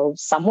able to go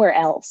somewhere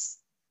else.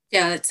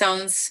 Yeah, it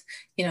sounds,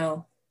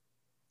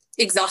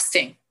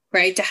 exhausting,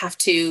 right? To have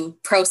to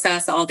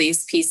process all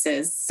these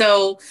pieces.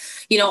 So,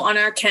 on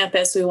our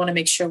campus, we want to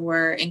make sure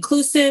we're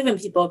inclusive and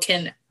people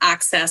can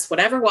access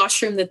whatever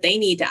washroom that they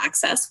need to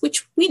access,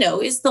 which we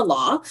know is the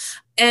law.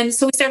 And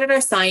so we started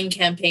our sign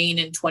campaign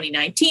in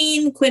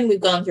 2019. Quinn, we've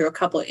gone through a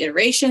couple of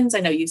iterations. I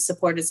know you've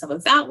supported some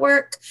of that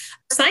work.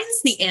 Are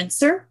signs the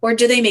answer, or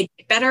do they make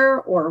it better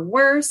or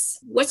worse?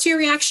 What's your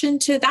reaction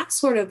to that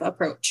sort of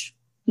approach?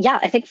 Yeah,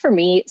 I think for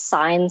me,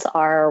 signs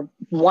are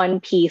one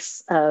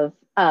piece of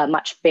a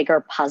much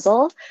bigger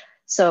puzzle.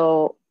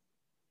 So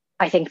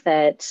I think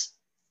that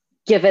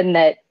given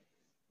that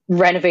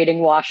renovating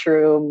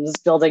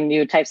washrooms, building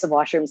new types of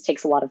washrooms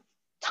takes a lot of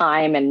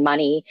time and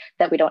money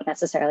that we don't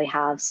necessarily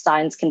have,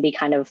 signs can be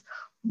kind of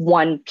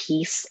one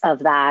piece of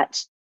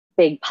that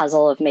big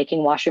puzzle of making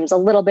washrooms a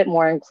little bit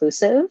more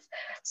inclusive.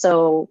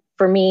 So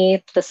for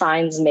me, the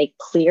signs make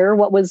clear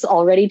what was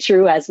already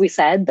true, as we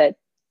said, that,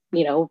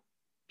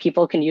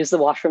 people can use the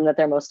washroom that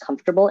they're most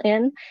comfortable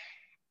in.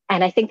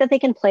 And I think that they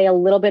can play a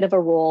little bit of a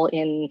role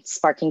in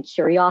sparking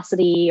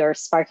curiosity or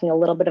sparking a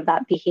little bit of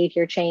that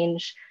behavior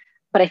change.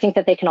 But I think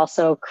that they can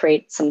also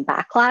create some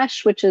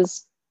backlash, which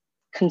is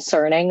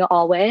concerning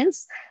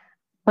always.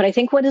 But I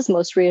think what is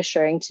most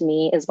reassuring to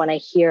me is when I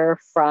hear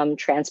from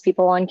trans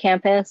people on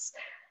campus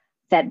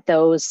that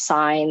those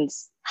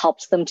signs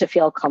helped them to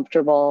feel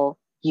comfortable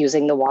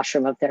using the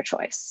washroom of their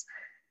choice.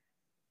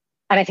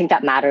 And I think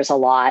that matters a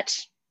lot.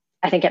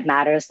 I think it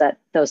matters that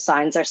those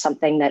signs are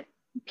something that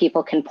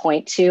people can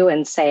point to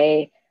and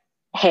say,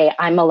 hey,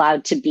 I'm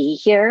allowed to be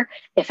here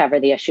if ever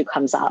the issue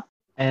comes up.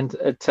 And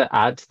to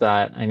add to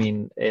that, I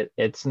mean,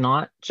 it's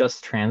not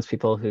just trans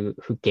people who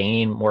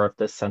gain more of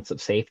this sense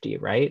of safety,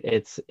 right?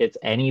 It's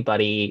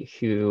anybody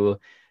who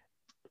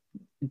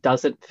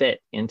doesn't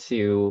fit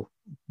into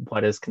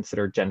what is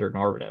considered gender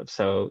normative.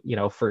 So, you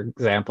know, for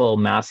example,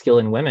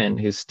 masculine women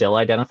who still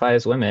identify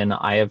as women,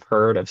 I have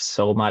heard of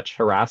so much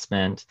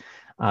harassment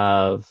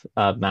of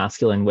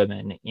masculine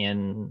women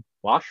in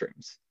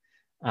washrooms.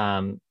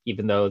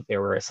 Even though they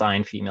were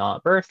assigned female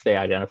at birth, they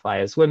identify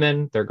as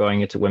women, they're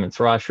going into women's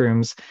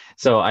washrooms.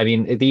 So, I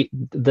mean, the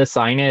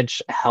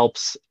signage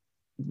helps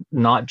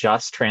not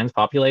just trans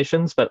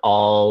populations, but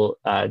all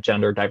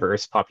gender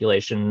diverse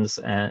populations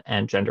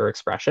and gender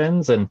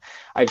expressions. And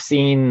I've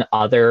seen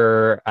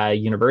other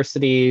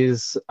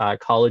universities,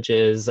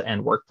 colleges,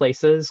 and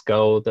workplaces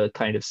go the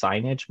kind of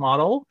signage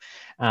model.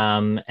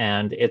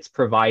 And it's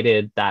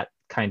provided that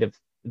kind of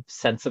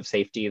sense of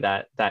safety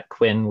that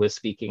Quinn was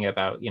speaking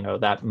about, you know,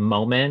 that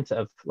moment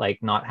of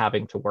like not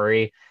having to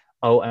worry,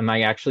 oh, am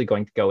I actually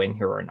going to go in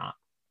here or not?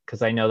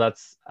 Because I know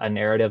that's a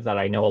narrative that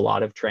I know a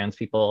lot of trans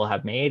people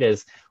have made,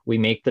 is we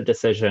make the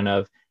decision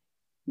of,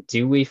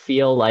 do we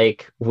feel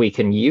like we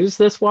can use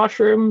this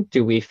washroom?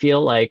 Do we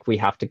feel like we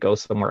have to go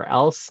somewhere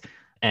else?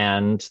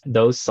 And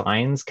those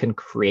signs can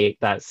create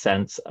that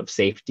sense of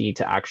safety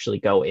to actually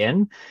go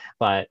in.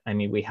 But I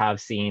mean, we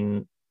have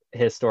seen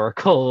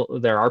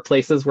there are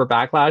places where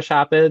backlash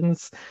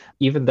happens,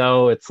 even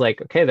though it's like,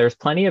 okay, there's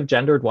plenty of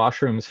gendered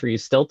washrooms for you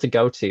still to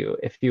go to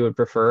if you would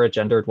prefer a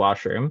gendered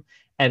washroom.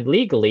 And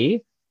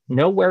legally,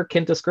 nowhere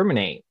can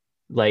discriminate.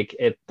 Like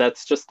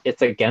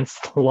it's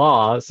against the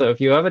law. So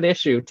if you have an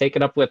issue, take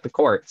it up with the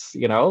courts,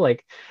 you know,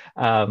 like,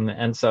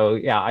 and so,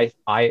 yeah,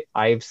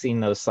 I've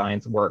seen those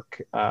signs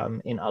work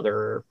in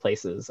other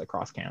places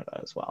across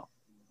Canada as well.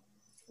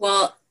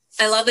 Well,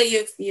 I love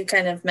that you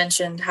kind of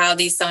mentioned how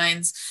these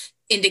signs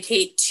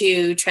indicate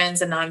to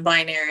trans and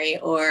non-binary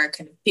or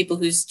kind of people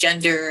whose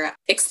gender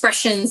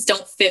expressions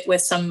don't fit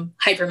with some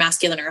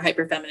hypermasculine or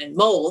hyperfeminine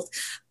mold.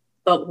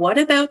 But what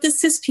about the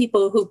cis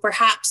people who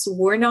perhaps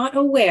were not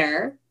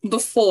aware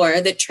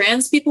before that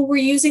trans people were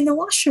using the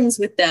washrooms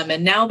with them?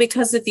 And now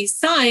because of these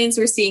signs,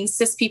 we're seeing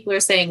cis people are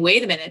saying,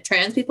 wait a minute,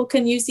 trans people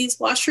can use these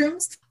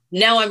washrooms?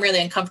 Now I'm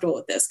really uncomfortable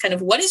with this. Kind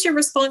of, what is your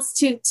response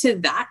to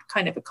that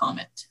kind of a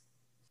comment?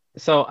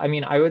 So, I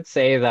mean, I would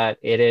say that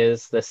it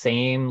is the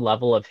same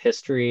level of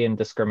history and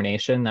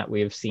discrimination that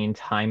we've seen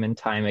time and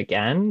time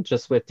again,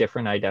 just with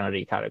different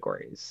identity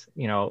categories.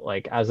 You know,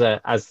 like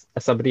as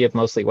somebody of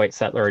mostly white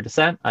settler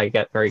descent, I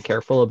get very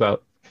careful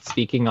about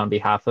speaking on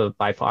behalf of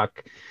BIPOC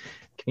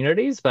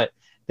communities, but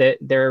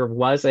there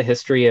was a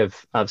history of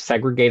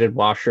segregated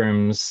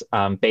washrooms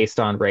based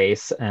on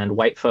race, and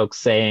white folks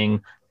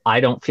saying, I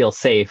don't feel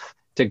safe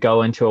to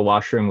go into a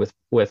washroom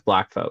with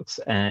Black folks.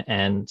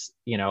 And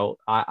you know,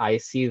 I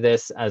see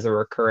this as a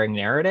recurring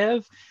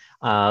narrative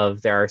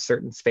of there are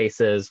certain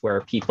spaces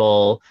where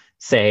people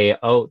say,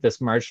 oh, this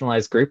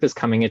marginalized group is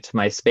coming into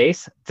my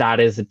space. That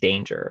is a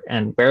danger.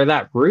 And where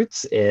that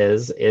roots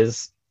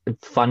is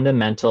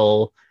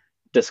fundamental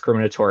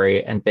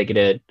discriminatory and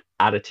bigoted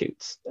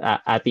attitudes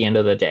at the end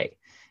of the day,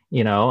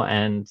 you know.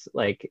 And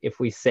like, if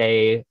we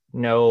say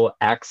no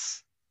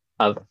X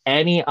of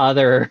any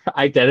other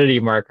identity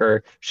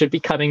marker should be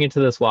coming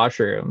into this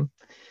washroom,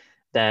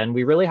 then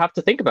we really have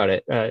to think about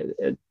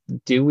it.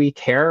 Do we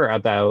care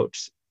about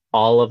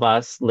all of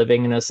us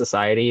living in a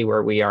society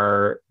where we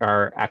are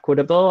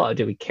equitable?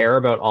 Do we care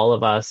about all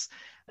of us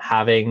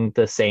having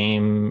the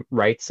same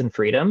rights and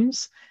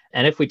freedoms?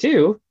 And if we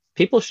do,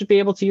 people should be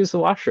able to use the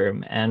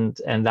washroom. And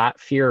that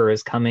fear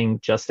is coming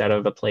just out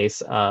of a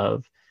place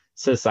of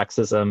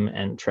cissexism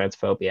and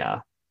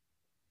transphobia.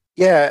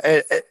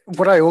 Yeah,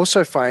 what I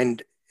also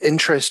find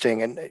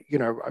interesting, and you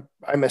know,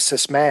 I'm a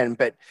cis man,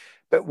 but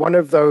one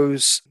of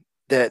those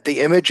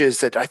the images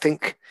that I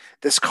think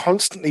this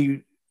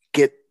constantly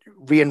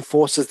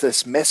reinforces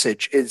this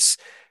message is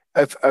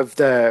of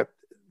the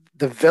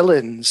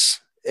villains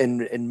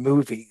in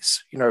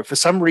movies. You know, for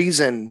some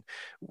reason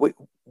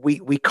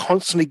we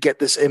constantly get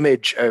this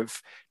image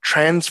of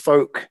trans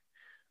folk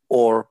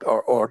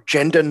or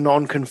gender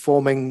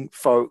non-conforming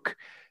folk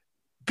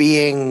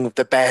being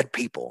the bad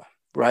people.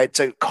 Right, it's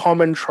a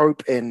common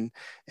trope in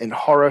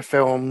horror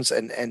films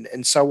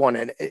and so on,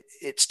 and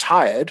it's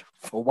tired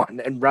for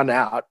one and run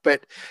out.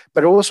 But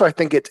also, I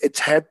think it's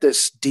had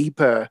this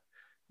deeper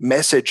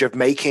message of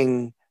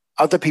making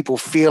other people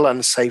feel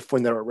unsafe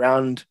when they're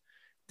around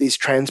these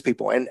trans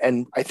people.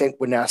 And I think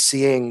we're now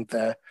seeing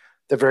the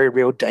very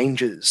real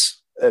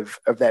dangers of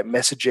that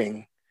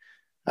messaging.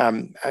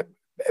 Am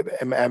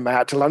I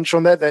out to lunch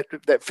on that?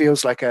 That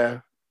feels like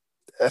a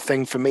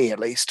thing for me, at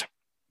least.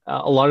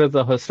 A lot of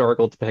the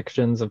historical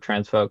depictions of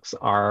trans folks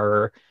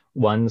are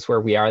ones where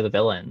we are the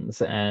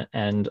villains,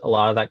 and a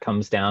lot of that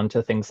comes down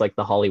to things like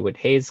the Hollywood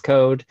Hays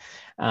Code,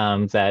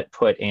 that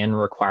put in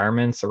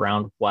requirements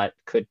around what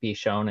could be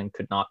shown and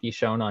could not be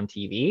shown on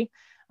TV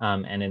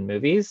and in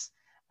movies,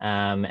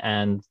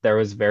 and there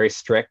was a very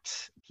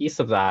strict piece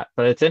of that.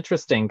 But it's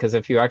interesting because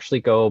if you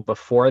actually go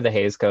before the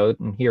Hays Code,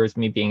 and here's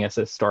me being a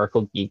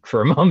historical geek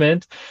for a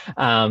moment,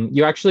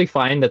 you actually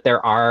find that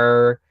there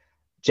are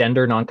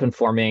gender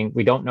nonconforming,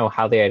 we don't know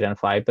how they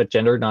identify, but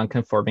gender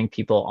nonconforming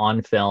people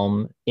on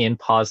film in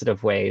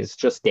positive ways,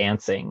 just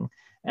dancing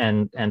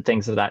and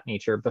things of that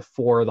nature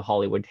before the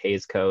Hollywood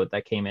Hays Code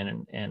that came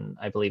in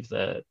I believe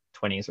the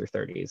 20s or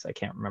 30s. I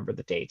can't remember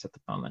the date at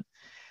the moment.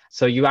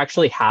 So you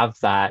actually have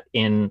that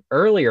in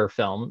earlier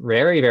film,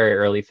 very, very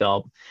early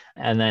film.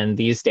 And then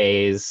these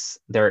days,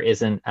 there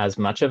isn't as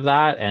much of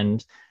that.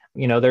 And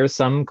there's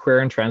some queer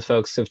and trans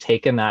folks who've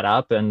taken that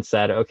up and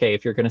said, okay,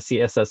 if you're going to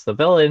see us as the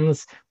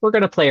villains, we're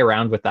going to play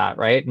around with that,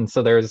 right? And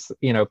so there's,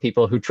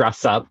 people who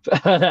dress up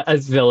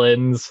as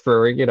villains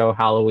for,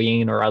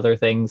 Halloween or other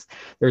things.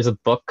 There's a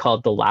book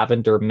called The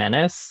Lavender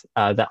Menace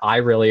that I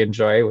really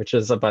enjoy, which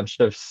is a bunch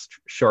of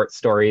short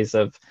stories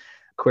of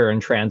queer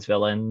and trans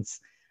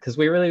villains. Because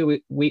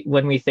we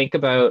when we think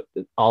about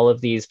all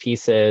of these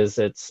pieces,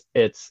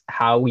 it's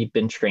how we've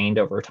been trained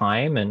over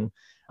time. And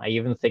I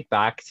even think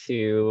back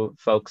to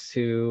folks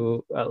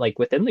who like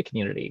within the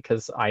community,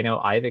 because I know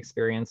I've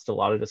experienced a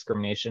lot of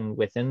discrimination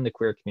within the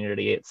queer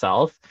community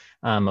itself,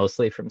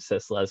 mostly from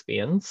cis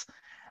lesbians,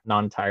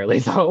 not entirely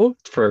though,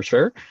 for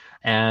sure.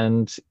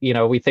 And,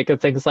 we think of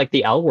things like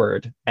the L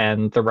word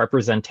and the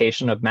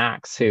representation of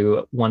Max,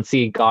 who once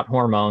he got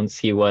hormones,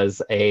 he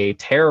was a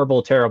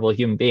terrible, terrible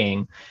human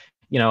being.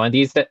 And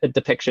these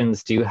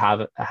depictions do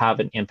have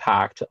an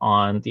impact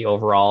on the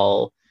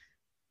overall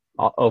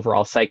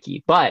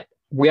psyche. But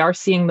we are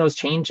seeing those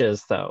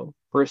changes, though.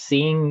 We're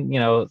seeing,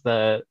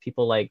 the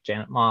people like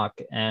Janet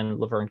Mock and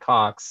Laverne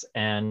Cox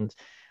and,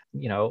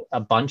 a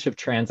bunch of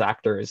trans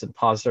actors in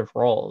positive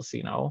roles.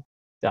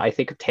 I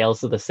think of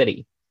Tales of the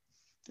City.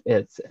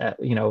 It's,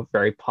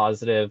 very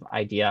positive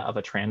idea of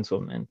a trans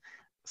woman.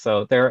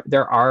 So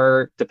there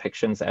are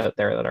depictions out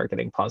there that are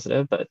getting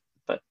positive, but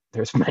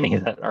there's many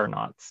that are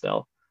not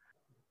still.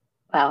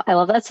 Wow, I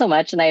love that so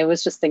much. And I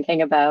was just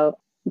thinking about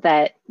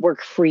that we're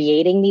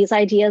creating these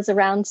ideas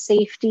around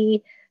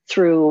safety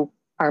through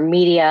our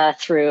media,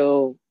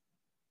 through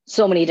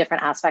so many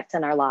different aspects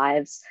in our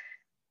lives.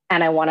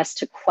 And I want us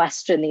to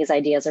question these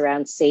ideas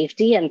around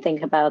safety and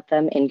think about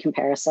them in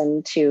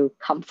comparison to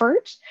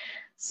comfort.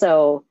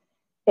 So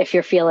if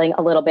you're feeling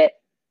a little bit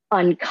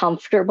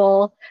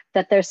uncomfortable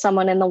that there's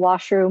someone in the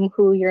washroom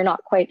who you're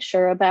not quite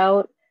sure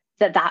about,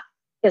 that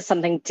is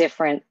something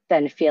different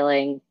than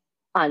feeling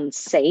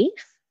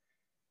unsafe,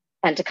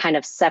 and to kind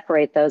of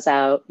separate those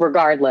out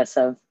regardless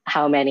of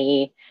how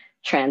many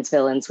trans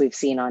villains we've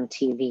seen on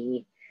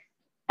TV,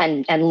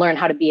 and learn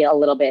how to be a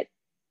little bit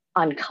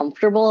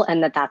uncomfortable,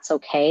 and that's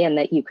okay, and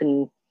that you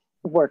can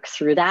work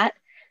through that,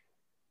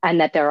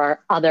 and that there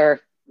are other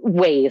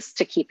ways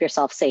to keep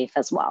yourself safe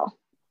as well.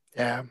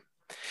 Yeah.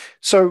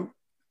 So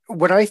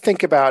when I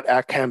think about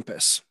our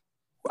campus,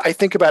 I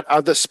think about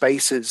other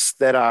spaces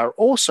that are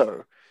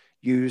also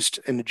used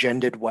in a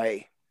gendered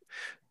way.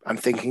 I'm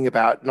thinking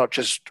about not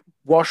just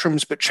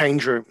washrooms, but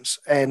change rooms,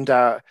 and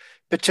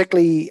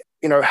particularly,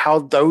 how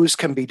those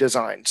can be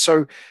designed.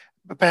 So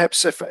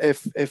perhaps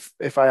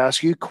if I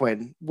ask you,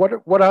 Quinn,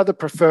 what are the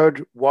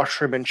preferred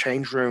washroom and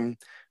change room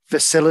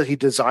facility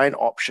design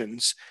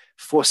options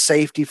for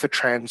safety for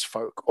trans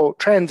folk, or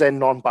trans and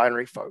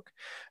non-binary folk?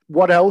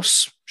 What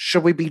else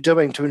should we be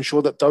doing to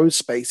ensure that those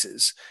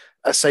spaces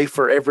are safe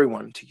for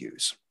everyone to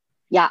use?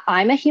 Yeah,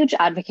 I'm a huge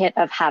advocate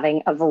of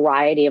having a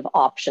variety of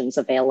options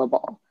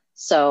available.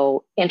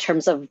 So in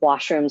terms of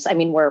washrooms, I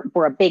mean,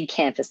 we're a big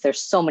campus.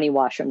 There's so many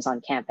washrooms on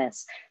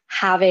campus.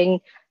 Having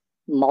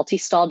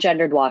multi-stall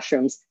gendered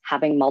washrooms,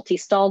 having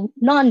multi-stall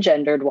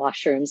non-gendered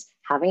washrooms,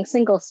 having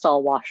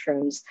single-stall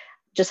washrooms,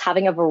 just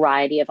having a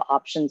variety of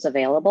options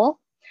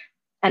available.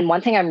 And one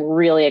thing I'm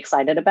really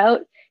excited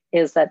about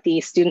is that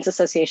the Students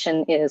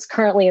Association is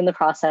currently in the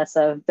process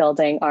of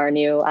building our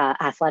new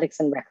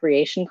athletics and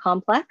recreation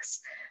complex.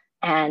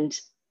 And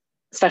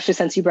especially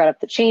since you brought up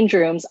the change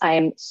rooms,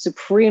 I'm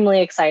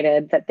supremely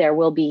excited that there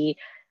will be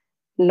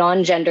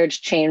non-gendered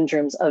change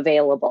rooms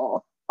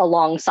available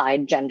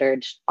alongside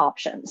gendered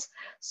options.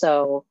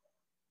 So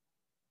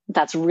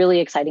that's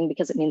really exciting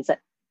because it means that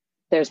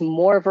there's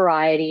more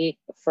variety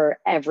for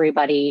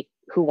everybody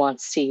who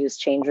wants to use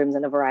change rooms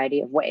in a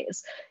variety of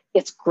ways.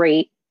 It's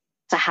great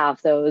to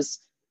have those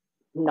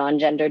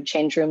non-gendered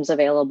change rooms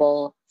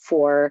available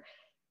for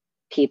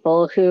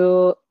people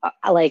who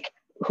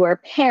are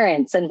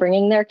parents and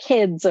bringing their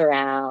kids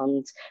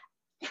around,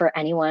 for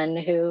anyone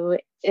who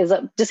is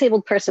a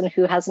disabled person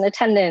who has an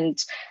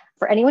attendant,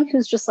 for anyone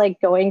who's just like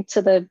going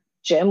to the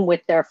gym with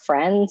their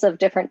friends of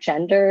different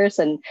genders,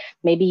 and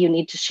maybe you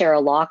need to share a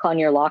lock on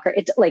your locker.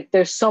 It's like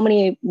there's so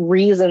many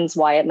reasons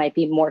why it might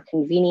be more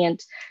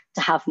convenient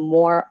to have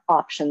more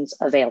options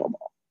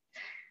available.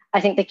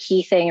 I think the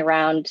key thing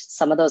around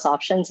some of those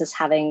options is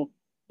having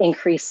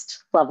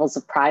increased levels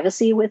of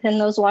privacy within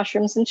those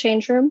washrooms and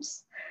change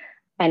rooms.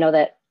 I know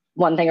that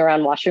one thing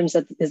around washrooms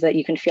is that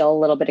you can feel a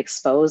little bit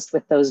exposed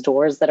with those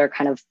doors that are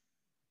kind of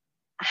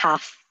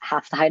half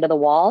the height of the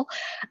wall.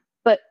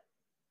 But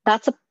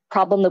that's a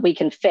problem that we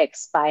can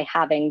fix by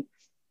having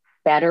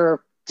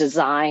better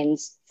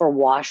designs for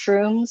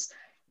washrooms,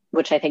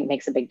 which I think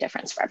makes a big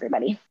difference for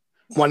everybody.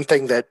 One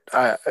thing that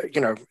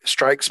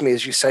strikes me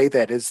as you say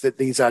that is that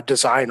these are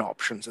design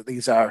options, that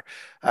these are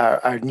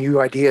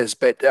new ideas.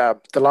 But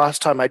the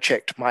last time I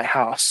checked my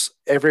house,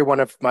 every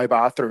one of my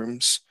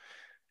bathrooms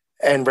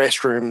and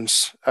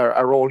restrooms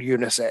are all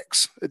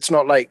unisex. It's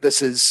not like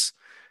this is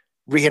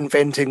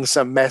reinventing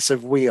some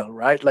massive wheel,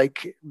 right?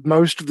 Like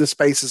most of the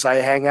spaces I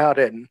hang out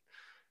in,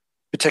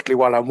 particularly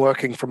while I'm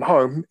working from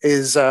home,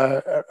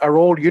 are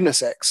all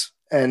unisex.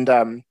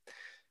 And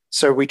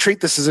so we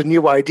treat this as a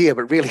new idea,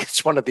 but really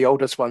it's one of the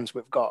oldest ones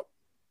we've got.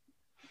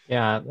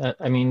 Yeah,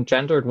 I mean,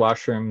 gendered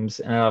washrooms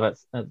in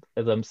and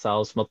of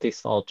themselves,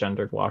 multi-stall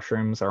gendered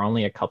washrooms are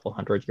only a couple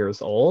hundred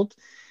years old,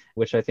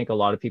 which I think a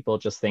lot of people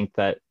just think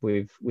that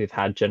we've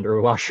had gender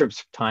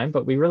washrooms for time,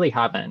 but we really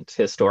haven't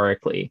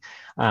historically.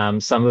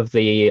 Some of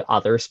the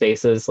other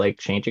spaces, like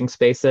changing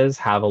spaces,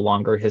 have a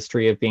longer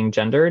history of being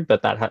gendered,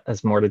 but that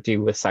has more to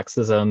do with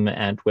sexism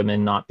and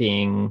women not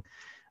being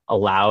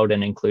allowed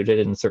and included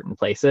in certain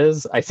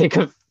places. I think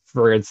of,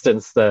 for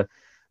instance, the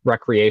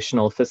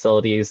recreational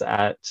facilities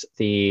at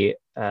the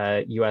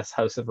US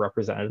House of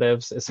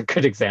Representatives is a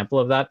good example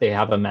of that. They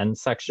have a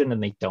men's section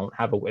and they don't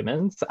have a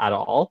women's at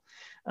all,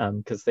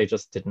 because they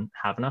just didn't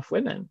have enough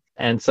women.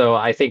 And so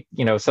I think,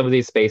 some of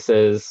these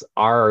spaces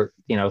are,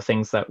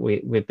 things that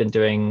we've been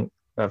doing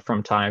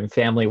from time.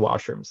 Family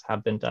washrooms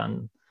have been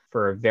done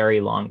for a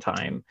very long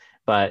time.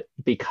 But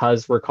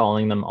because we're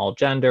calling them all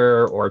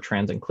gender or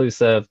trans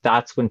inclusive,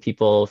 that's when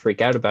people freak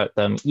out about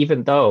them,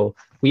 even though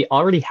we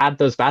already had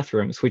those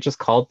bathrooms. We just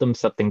called them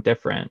something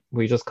different.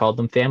 We just called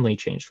them family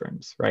change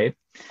rooms, right?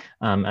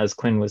 As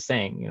Quinn was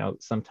saying,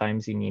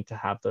 sometimes you need to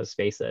have those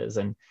spaces.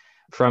 And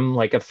from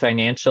like a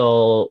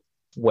financial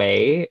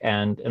way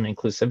and an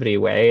inclusivity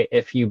way,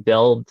 if you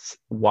build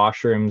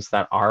washrooms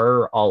that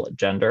are all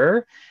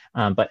gender,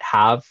 but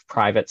have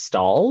private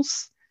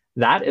stalls,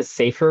 that is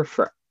safer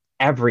for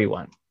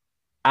everyone.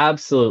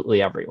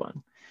 Absolutely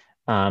everyone.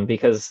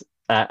 Because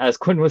as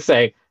Quinn was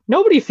saying,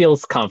 nobody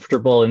feels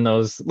comfortable in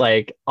those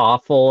like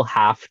awful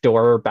half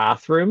door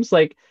bathrooms.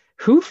 Like,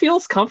 who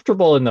feels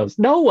comfortable in those?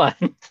 No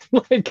one.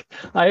 Like,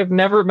 I have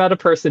never met a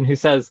person who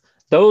says,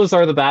 those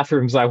are the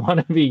bathrooms I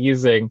want to be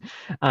using.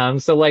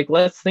 So like,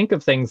 let's think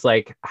of things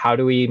like, how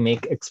do we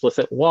make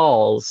explicit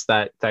walls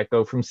that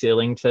go from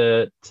ceiling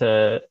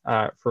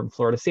from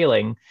floor to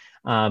ceiling?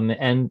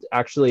 And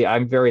actually,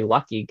 I'm very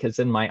lucky because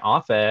in my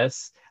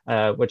office,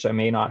 which I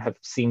may not have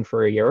seen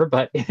for a year,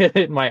 but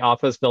in my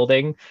office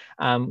building,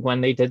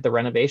 when they did the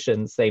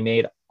renovations, they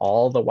made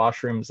all the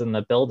washrooms in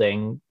the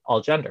building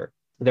all gender.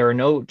 There are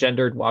no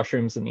gendered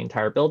washrooms in the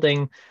entire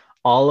building.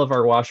 All of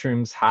our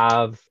washrooms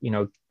have,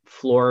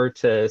 floor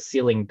to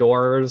ceiling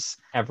doors.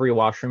 Every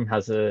washroom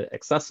has an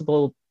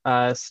accessible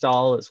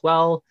stall as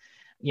well.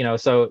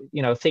 So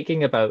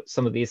thinking about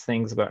some of these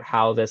things about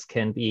how this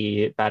can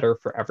be better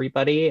for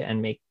everybody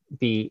and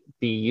be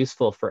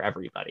useful for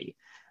everybody.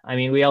 I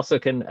mean, we also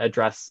can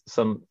address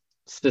some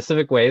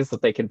specific ways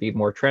that they can be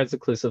more trans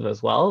inclusive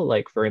as well.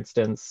 Like, for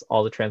instance,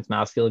 all the trans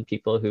masculine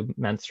people who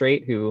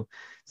menstruate, who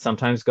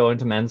sometimes go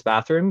into men's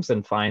bathrooms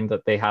and find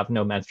that they have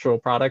no menstrual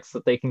products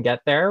that they can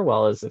get there,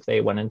 while as if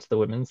they went into the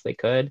women's, they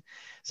could.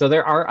 So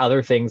there are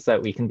other things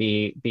that we can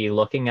be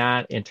looking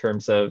at in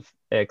terms of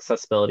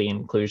accessibility and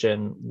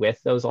inclusion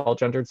with those all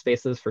gendered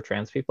spaces for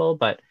trans people,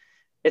 but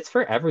it's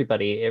for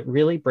everybody. It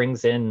really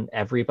brings in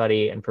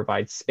everybody and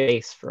provides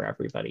space for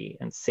everybody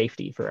and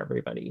safety for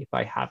everybody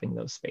by having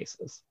those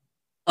spaces.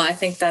 Well, I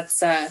think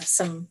that's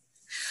some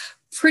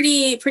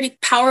pretty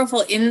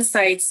powerful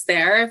insights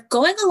there.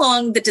 Going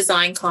along the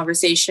design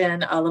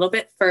conversation a little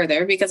bit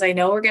further, because I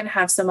know we're going to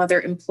have some other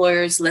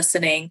employers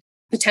listening,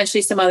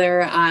 potentially some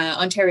other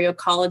Ontario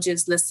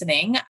colleges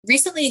listening.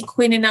 Recently,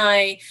 Quinn and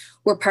I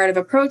were part of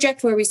a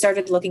project where we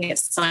started looking at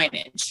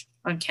signage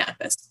on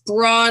campus.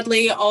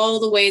 Broadly, all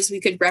the ways we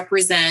could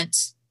represent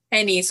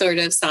any sort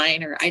of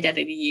sign or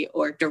identity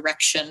or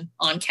direction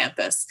on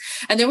campus.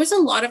 And there was a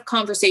lot of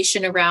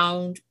conversation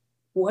around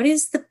what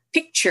is the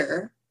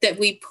picture that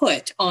we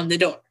put on the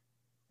door,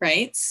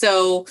 right?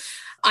 So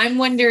I'm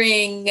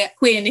wondering,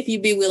 Quinn, if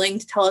you'd be willing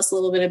to tell us a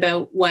little bit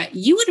about what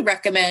you would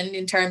recommend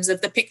in terms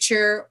of the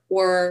picture,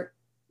 or,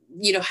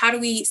 how do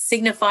we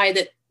signify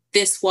that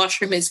this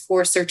washroom is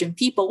for certain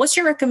people? What's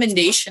your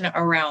recommendation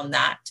around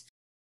that?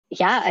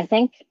 Yeah, I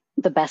think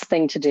the best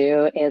thing to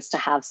do is to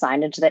have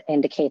signage that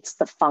indicates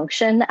the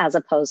function as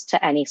opposed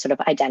to any sort of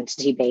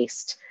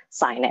identity-based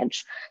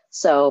signage.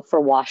 So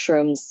for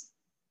washrooms,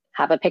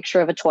 have a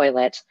picture of a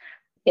toilet.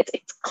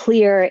 It's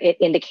clear, it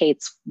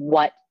indicates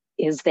what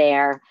is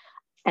there.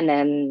 And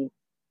then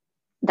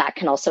that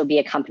can also be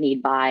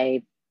accompanied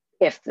by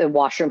if the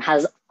washroom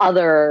has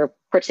other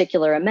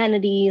particular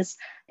amenities,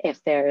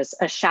 if there's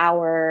a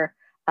shower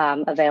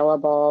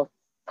available,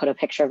 put a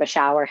picture of a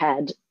shower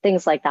head,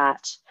 things like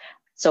that.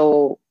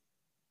 So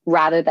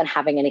rather than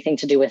having anything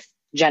to do with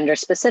gender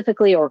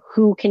specifically or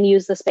who can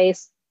use the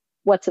space,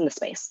 what's in the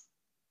space.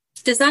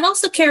 Does that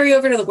also carry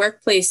over to the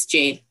workplace,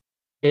 Jade?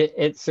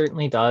 It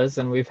certainly does.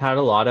 And we've had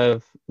a lot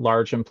of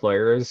large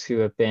employers who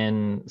have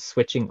been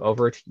switching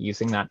over to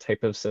using that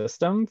type of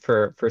system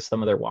for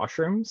some of their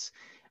washrooms.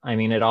 I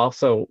mean, it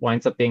also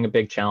winds up being a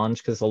big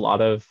challenge because a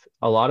lot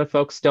of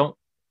folks don't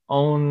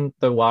own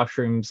the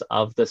washrooms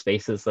of the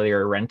spaces that they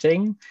are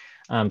renting.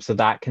 So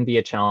that can be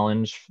a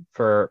challenge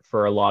for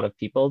a lot of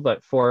people.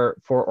 But for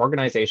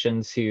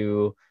organizations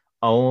who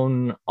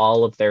own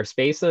all of their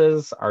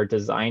spaces, are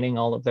designing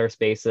all of their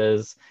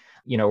spaces,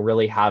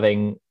 really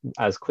having,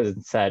 as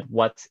Quinn said,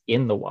 what's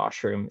in the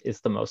washroom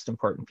is the most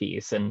important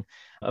piece. And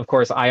of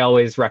course, I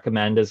always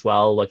recommend as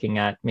well looking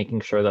at making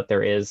sure that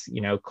there is,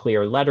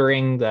 clear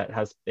lettering that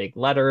has big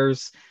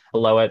letters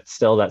below it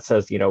still that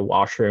says,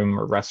 washroom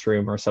or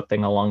restroom or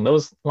something along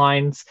those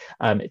lines.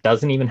 It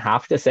doesn't even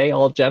have to say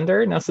all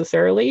gender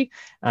necessarily,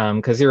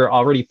 because you're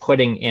already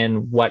putting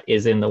in what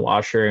is in the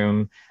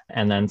washroom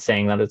and then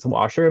saying that it's a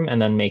washroom,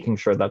 and then making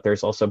sure that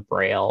there's also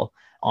Braille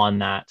on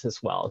that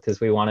as well, because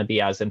we want to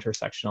be as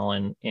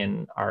intersectional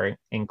in our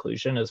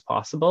inclusion as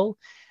possible.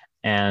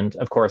 And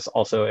of course,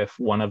 also if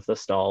one of the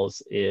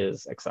stalls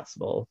is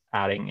accessible,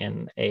 adding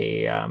in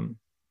a,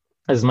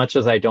 as much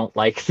as I don't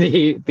like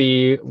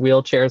the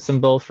wheelchair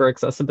symbol for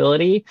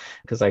accessibility,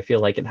 because I feel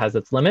like it has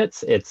its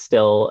limits, it's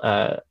still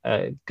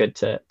good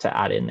to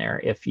add in there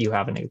if you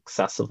have an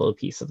accessible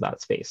piece of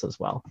that space as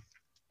well.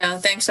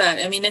 Thanks for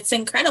that. I mean, it's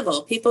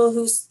incredible. People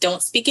who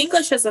don't speak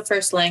English as a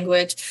first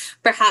language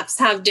perhaps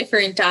have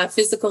different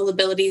physical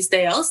abilities.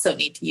 They also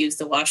need to use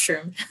the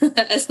washroom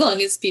as long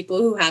as people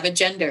who have a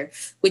gender,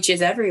 which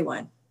is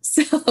everyone.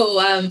 So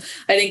I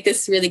think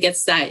this really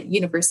gets that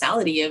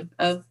universality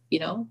of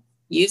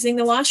using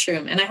the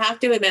washroom. And I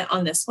have to admit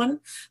on this one,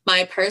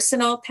 my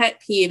personal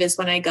pet peeve is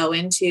when I go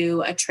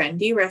into a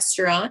trendy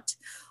restaurant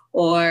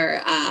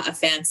or a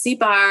fancy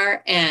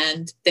bar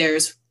and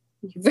there's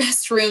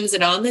restrooms,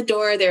 and on the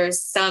door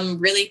there's some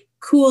really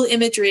cool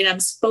imagery and I'm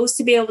supposed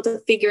to be able to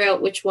figure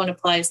out which one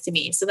applies to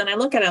me. So then I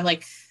look at it, I'm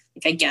like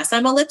I guess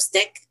I'm a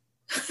lipstick.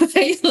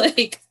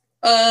 Like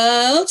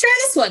I'll try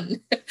this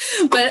one.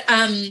 But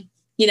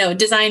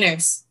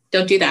designers,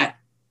 don't do that.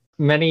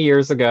 Many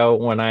years ago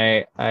when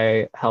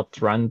I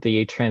helped run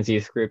the trans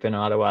youth group in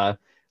Ottawa,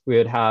 we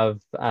would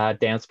have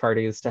dance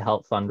parties to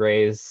help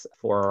fundraise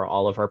for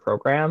all of our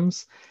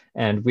programs,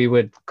 and we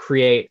would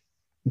create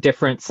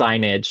different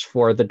signage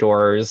for the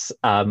doors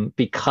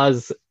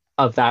because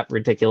of that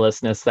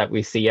ridiculousness that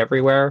we see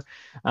everywhere.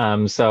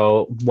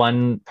 So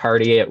one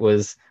party, it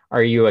was,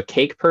 are you a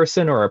cake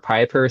person or a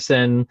pie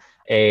person,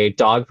 a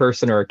dog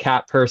person or a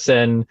cat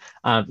person?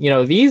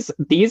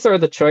 These are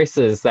the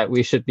choices that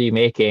we should be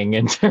making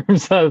in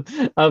terms of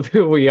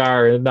who we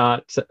are,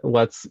 not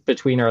what's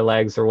between our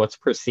legs or what's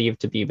perceived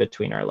to be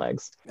between our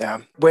legs.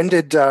 Yeah. When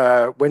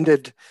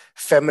did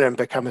feminine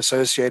become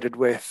associated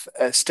with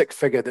a stick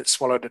figure that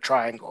swallowed a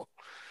triangle?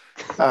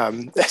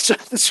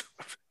 It's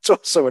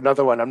also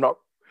another one. I'm not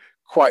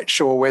quite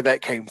sure where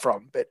that came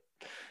from,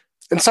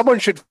 and someone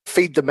should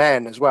feed the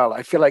man as well.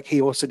 I feel like he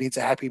also needs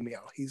a Happy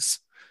Meal. He's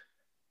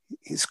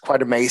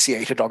quite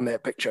emaciated on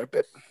that picture,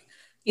 but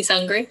he's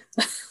hungry.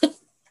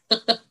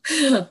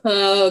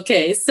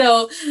 Okay,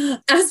 so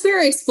as we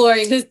were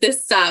exploring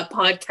this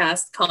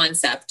podcast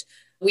concept,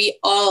 we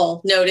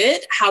all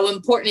noted how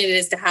important it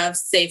is to have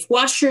safe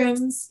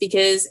washrooms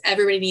because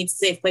everybody needs a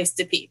safe place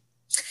to pee.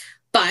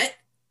 But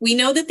we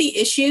know that the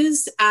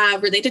issues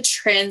related to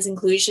trans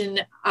inclusion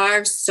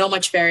are so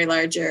much very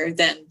larger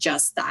than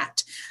just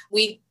that.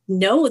 We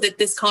know that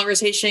this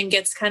conversation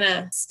gets kind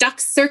of stuck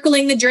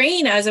circling the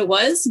drain as it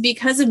was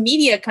because of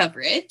media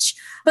coverage.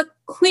 But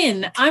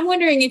Quinn, I'm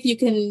wondering if you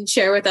can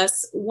share with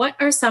us what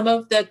are some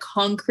of the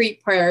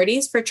concrete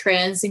priorities for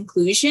trans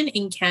inclusion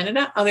in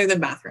Canada other than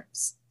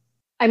bathrooms?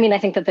 I mean, I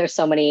think that there's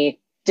so many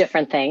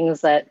different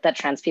things that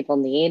trans people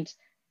need.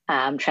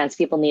 Trans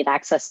people need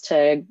access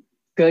to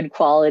good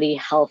quality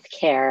health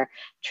care.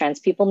 Trans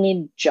people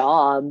need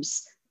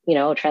jobs.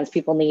 Trans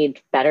people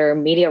need better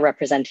media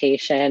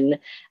representation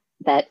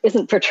that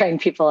isn't portraying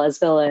people as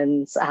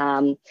villains.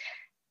 I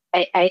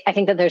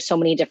think that there's so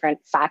many different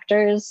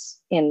factors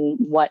in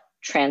what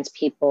trans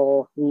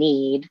people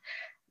need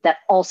that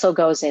also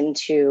goes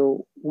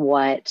into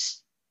what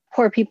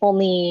poor people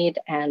need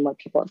and what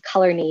people of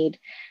color need.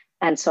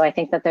 And so I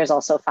think that there's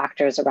also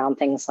factors around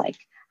things like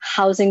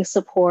housing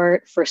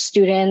support for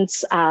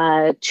students,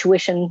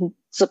 tuition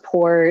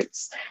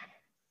supports,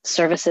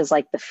 services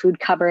like the food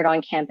cupboard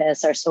on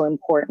campus are so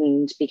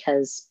important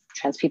because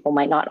trans people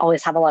might not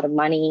always have a lot of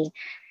money.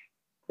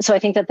 So I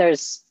think that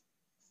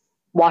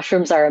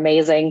washrooms are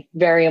amazing,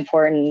 very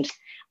important.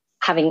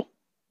 Having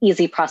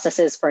easy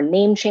processes for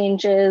name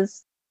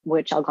changes,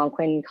 which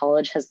Algonquin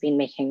College has been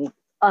making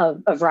a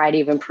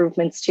variety of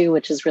improvements to,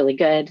 which is really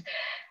good.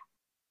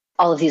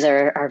 All of these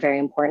are very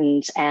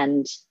important.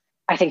 And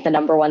I think the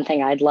number one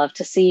thing I'd love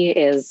to see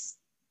is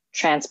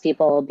trans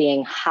people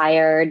being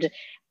hired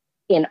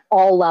in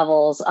all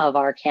levels of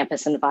our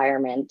campus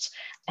environment,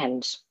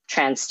 and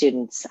trans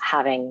students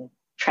having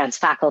trans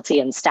faculty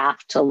and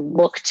staff to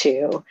look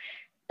to.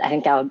 I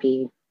think that would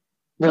be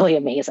really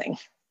amazing.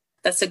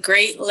 That's a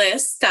great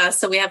list.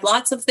 So we have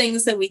lots of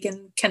things that we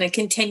can kind of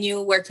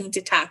continue working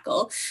to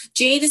tackle.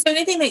 Jade, is there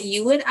anything that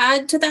you would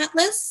add to that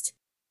list?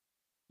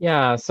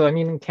 Yeah, so I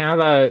mean, in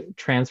Canada,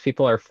 trans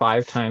people are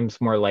 5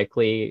 times more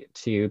likely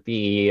to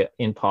be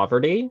in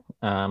poverty,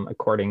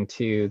 according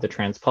to the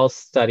TransPulse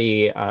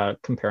study,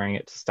 comparing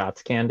it to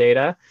StatsCan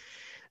data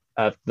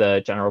of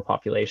the general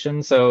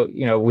population. So,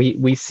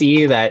 we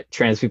see that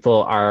trans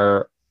people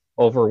are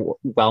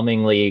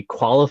overwhelmingly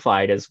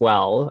qualified as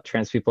well.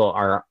 Trans people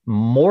are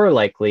more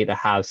likely to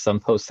have some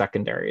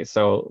post-secondary.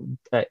 So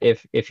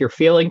if you're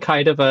feeling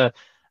kind of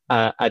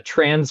a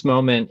trans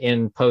moment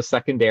in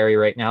post-secondary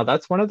right now,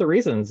 that's one of the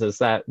reasons, is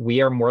that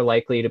we are more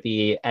likely to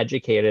be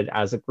educated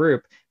as a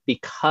group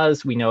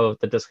because we know of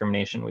the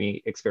discrimination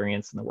we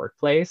experience in the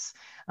workplace,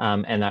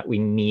 and that we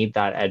need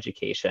that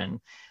education.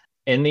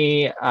 In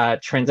the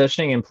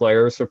transitioning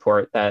employers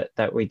report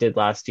that we did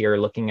last year,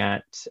 looking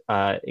at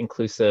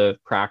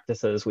inclusive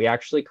practices, we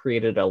actually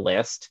created a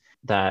list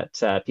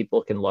that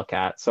people can look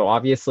at. So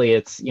obviously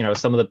it's,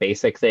 some of the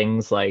basic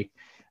things like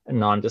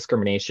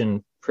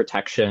non-discrimination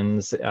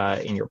protections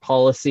in your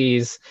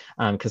policies,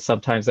 because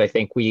sometimes I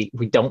think we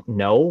don't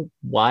know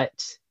what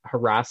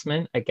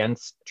harassment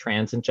against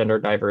trans and gender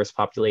diverse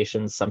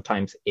populations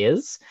sometimes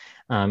is.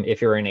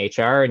 If you're in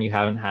HR and you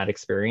haven't had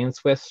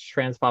experience with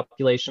trans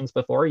populations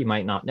before, you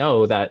might not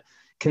know that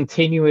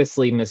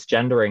continuously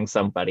misgendering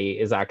somebody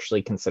is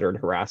actually considered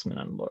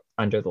harassment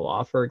under the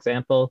law, for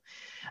example.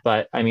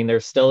 But I mean,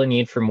 there's still a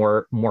need for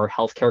more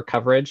healthcare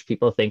coverage.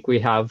 People think we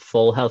have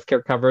full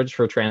healthcare coverage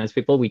for trans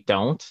people. We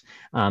don't.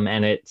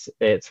 And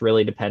it's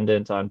really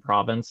dependent on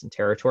province and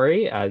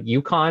territory.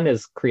 Yukon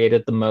has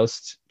created the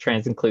most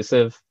trans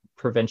inclusive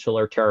provincial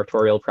or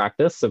territorial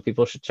practice. So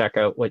people should check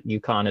out what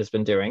Yukon has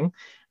been doing,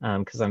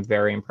 because I'm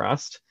very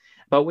impressed.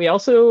 But we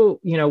also,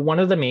 one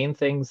of the main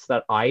things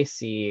that I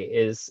see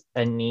is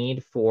a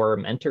need for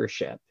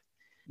mentorship.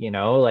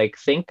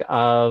 Think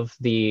of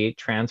the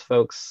trans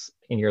folks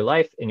in your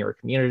life, in your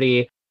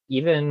community.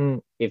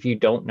 Even if you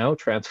don't know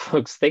trans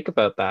folks, think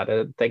about that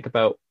and think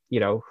about,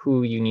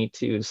 who you need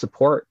to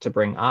support to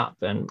bring up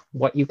and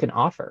what you can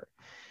offer.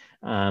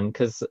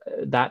 Because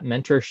that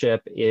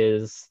mentorship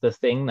is the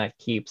thing that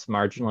keeps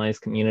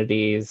marginalized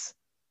communities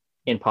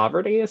in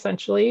poverty,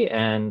 essentially,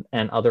 and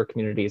other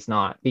communities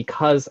not,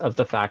 because of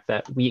the fact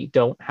that we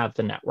don't have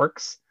the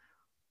networks.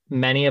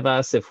 Many of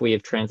us, if we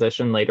have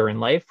transitioned later in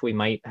life, we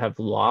might have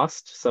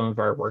lost some of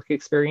our work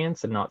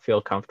experience and not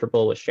feel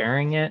comfortable with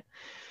sharing it.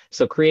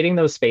 So creating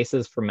those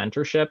spaces for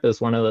mentorship is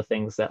one of the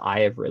things that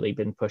I have really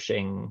been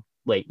pushing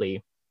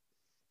lately.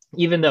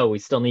 Even though we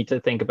still need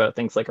to think about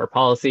things like our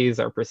policies,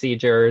 our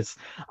procedures,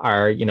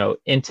 our,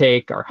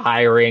 intake, our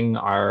hiring,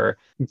 our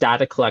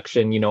data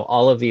collection,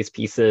 all of these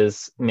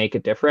pieces make a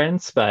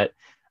difference. But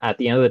at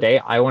the end of the day,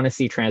 I want to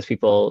see trans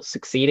people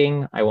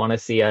succeeding. I want to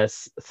see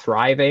us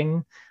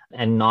thriving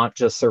and not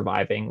just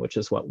surviving, which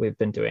is what we've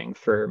been doing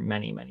for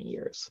many, many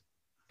years.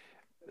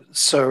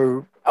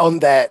 So on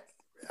that,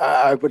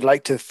 I would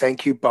like to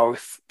thank you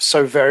both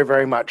so very,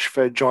 very much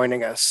for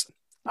joining us.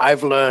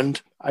 I've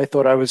learned. I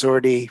thought I was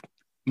already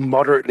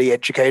moderately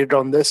educated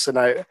on this, and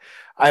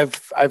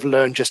I've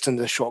learned just in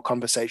this short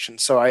conversation.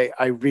 So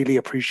I really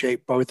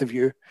appreciate both of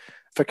you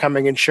for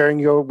coming and sharing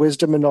your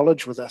wisdom and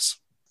knowledge with us.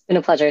 It's been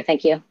a pleasure.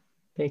 Thank you.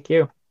 Thank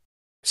you.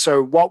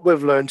 So what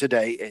we've learned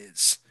today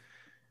is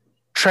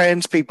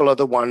trans people are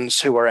the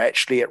ones who are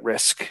actually at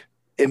risk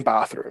in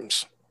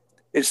bathrooms.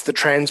 It's the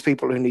trans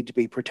people who need to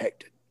be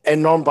protected.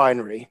 And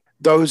non-binary,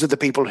 those are the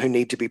people who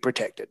need to be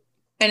protected.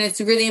 And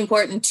it's really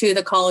important to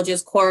the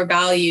college's core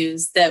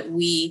values that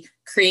we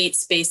create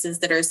spaces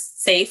that are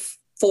safe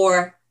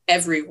for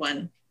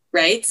everyone,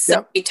 right? So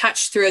Yep. We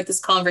touched throughout this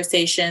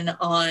conversation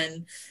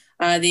on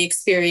the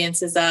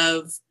experiences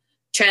of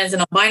trans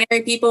and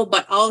non-binary people,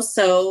 but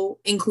also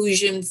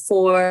inclusion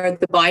for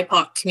the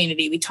BIPOC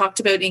community. We talked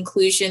about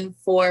inclusion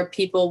for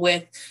people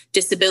with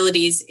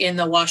disabilities in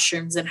the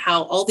washrooms and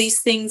how all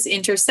these things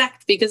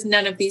intersect, because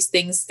none of these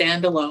things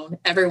stand alone.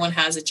 Everyone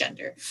has a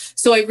gender.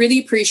 So I really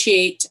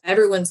appreciate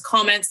everyone's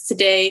comments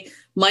today.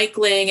 Mike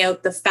laying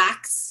out the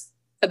facts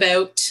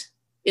about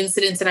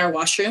incidents in our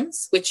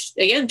washrooms, which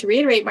again, to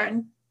reiterate,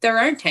 Martin, there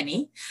aren't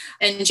any.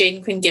 And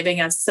Jane Quinn giving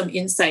us some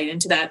insight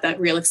into that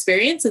real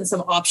experience and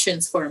some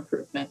options for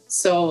improvement.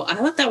 So I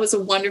thought that was a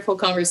wonderful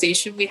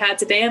conversation we had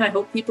today, and I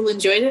hope people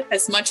enjoyed it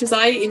as much as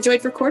I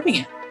enjoyed recording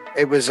it.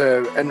 It was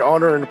an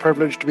honor and a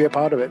privilege to be a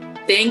part of it.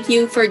 Thank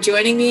you for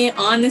joining me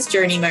on this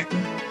journey,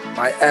 Martin.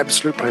 My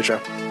absolute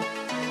pleasure.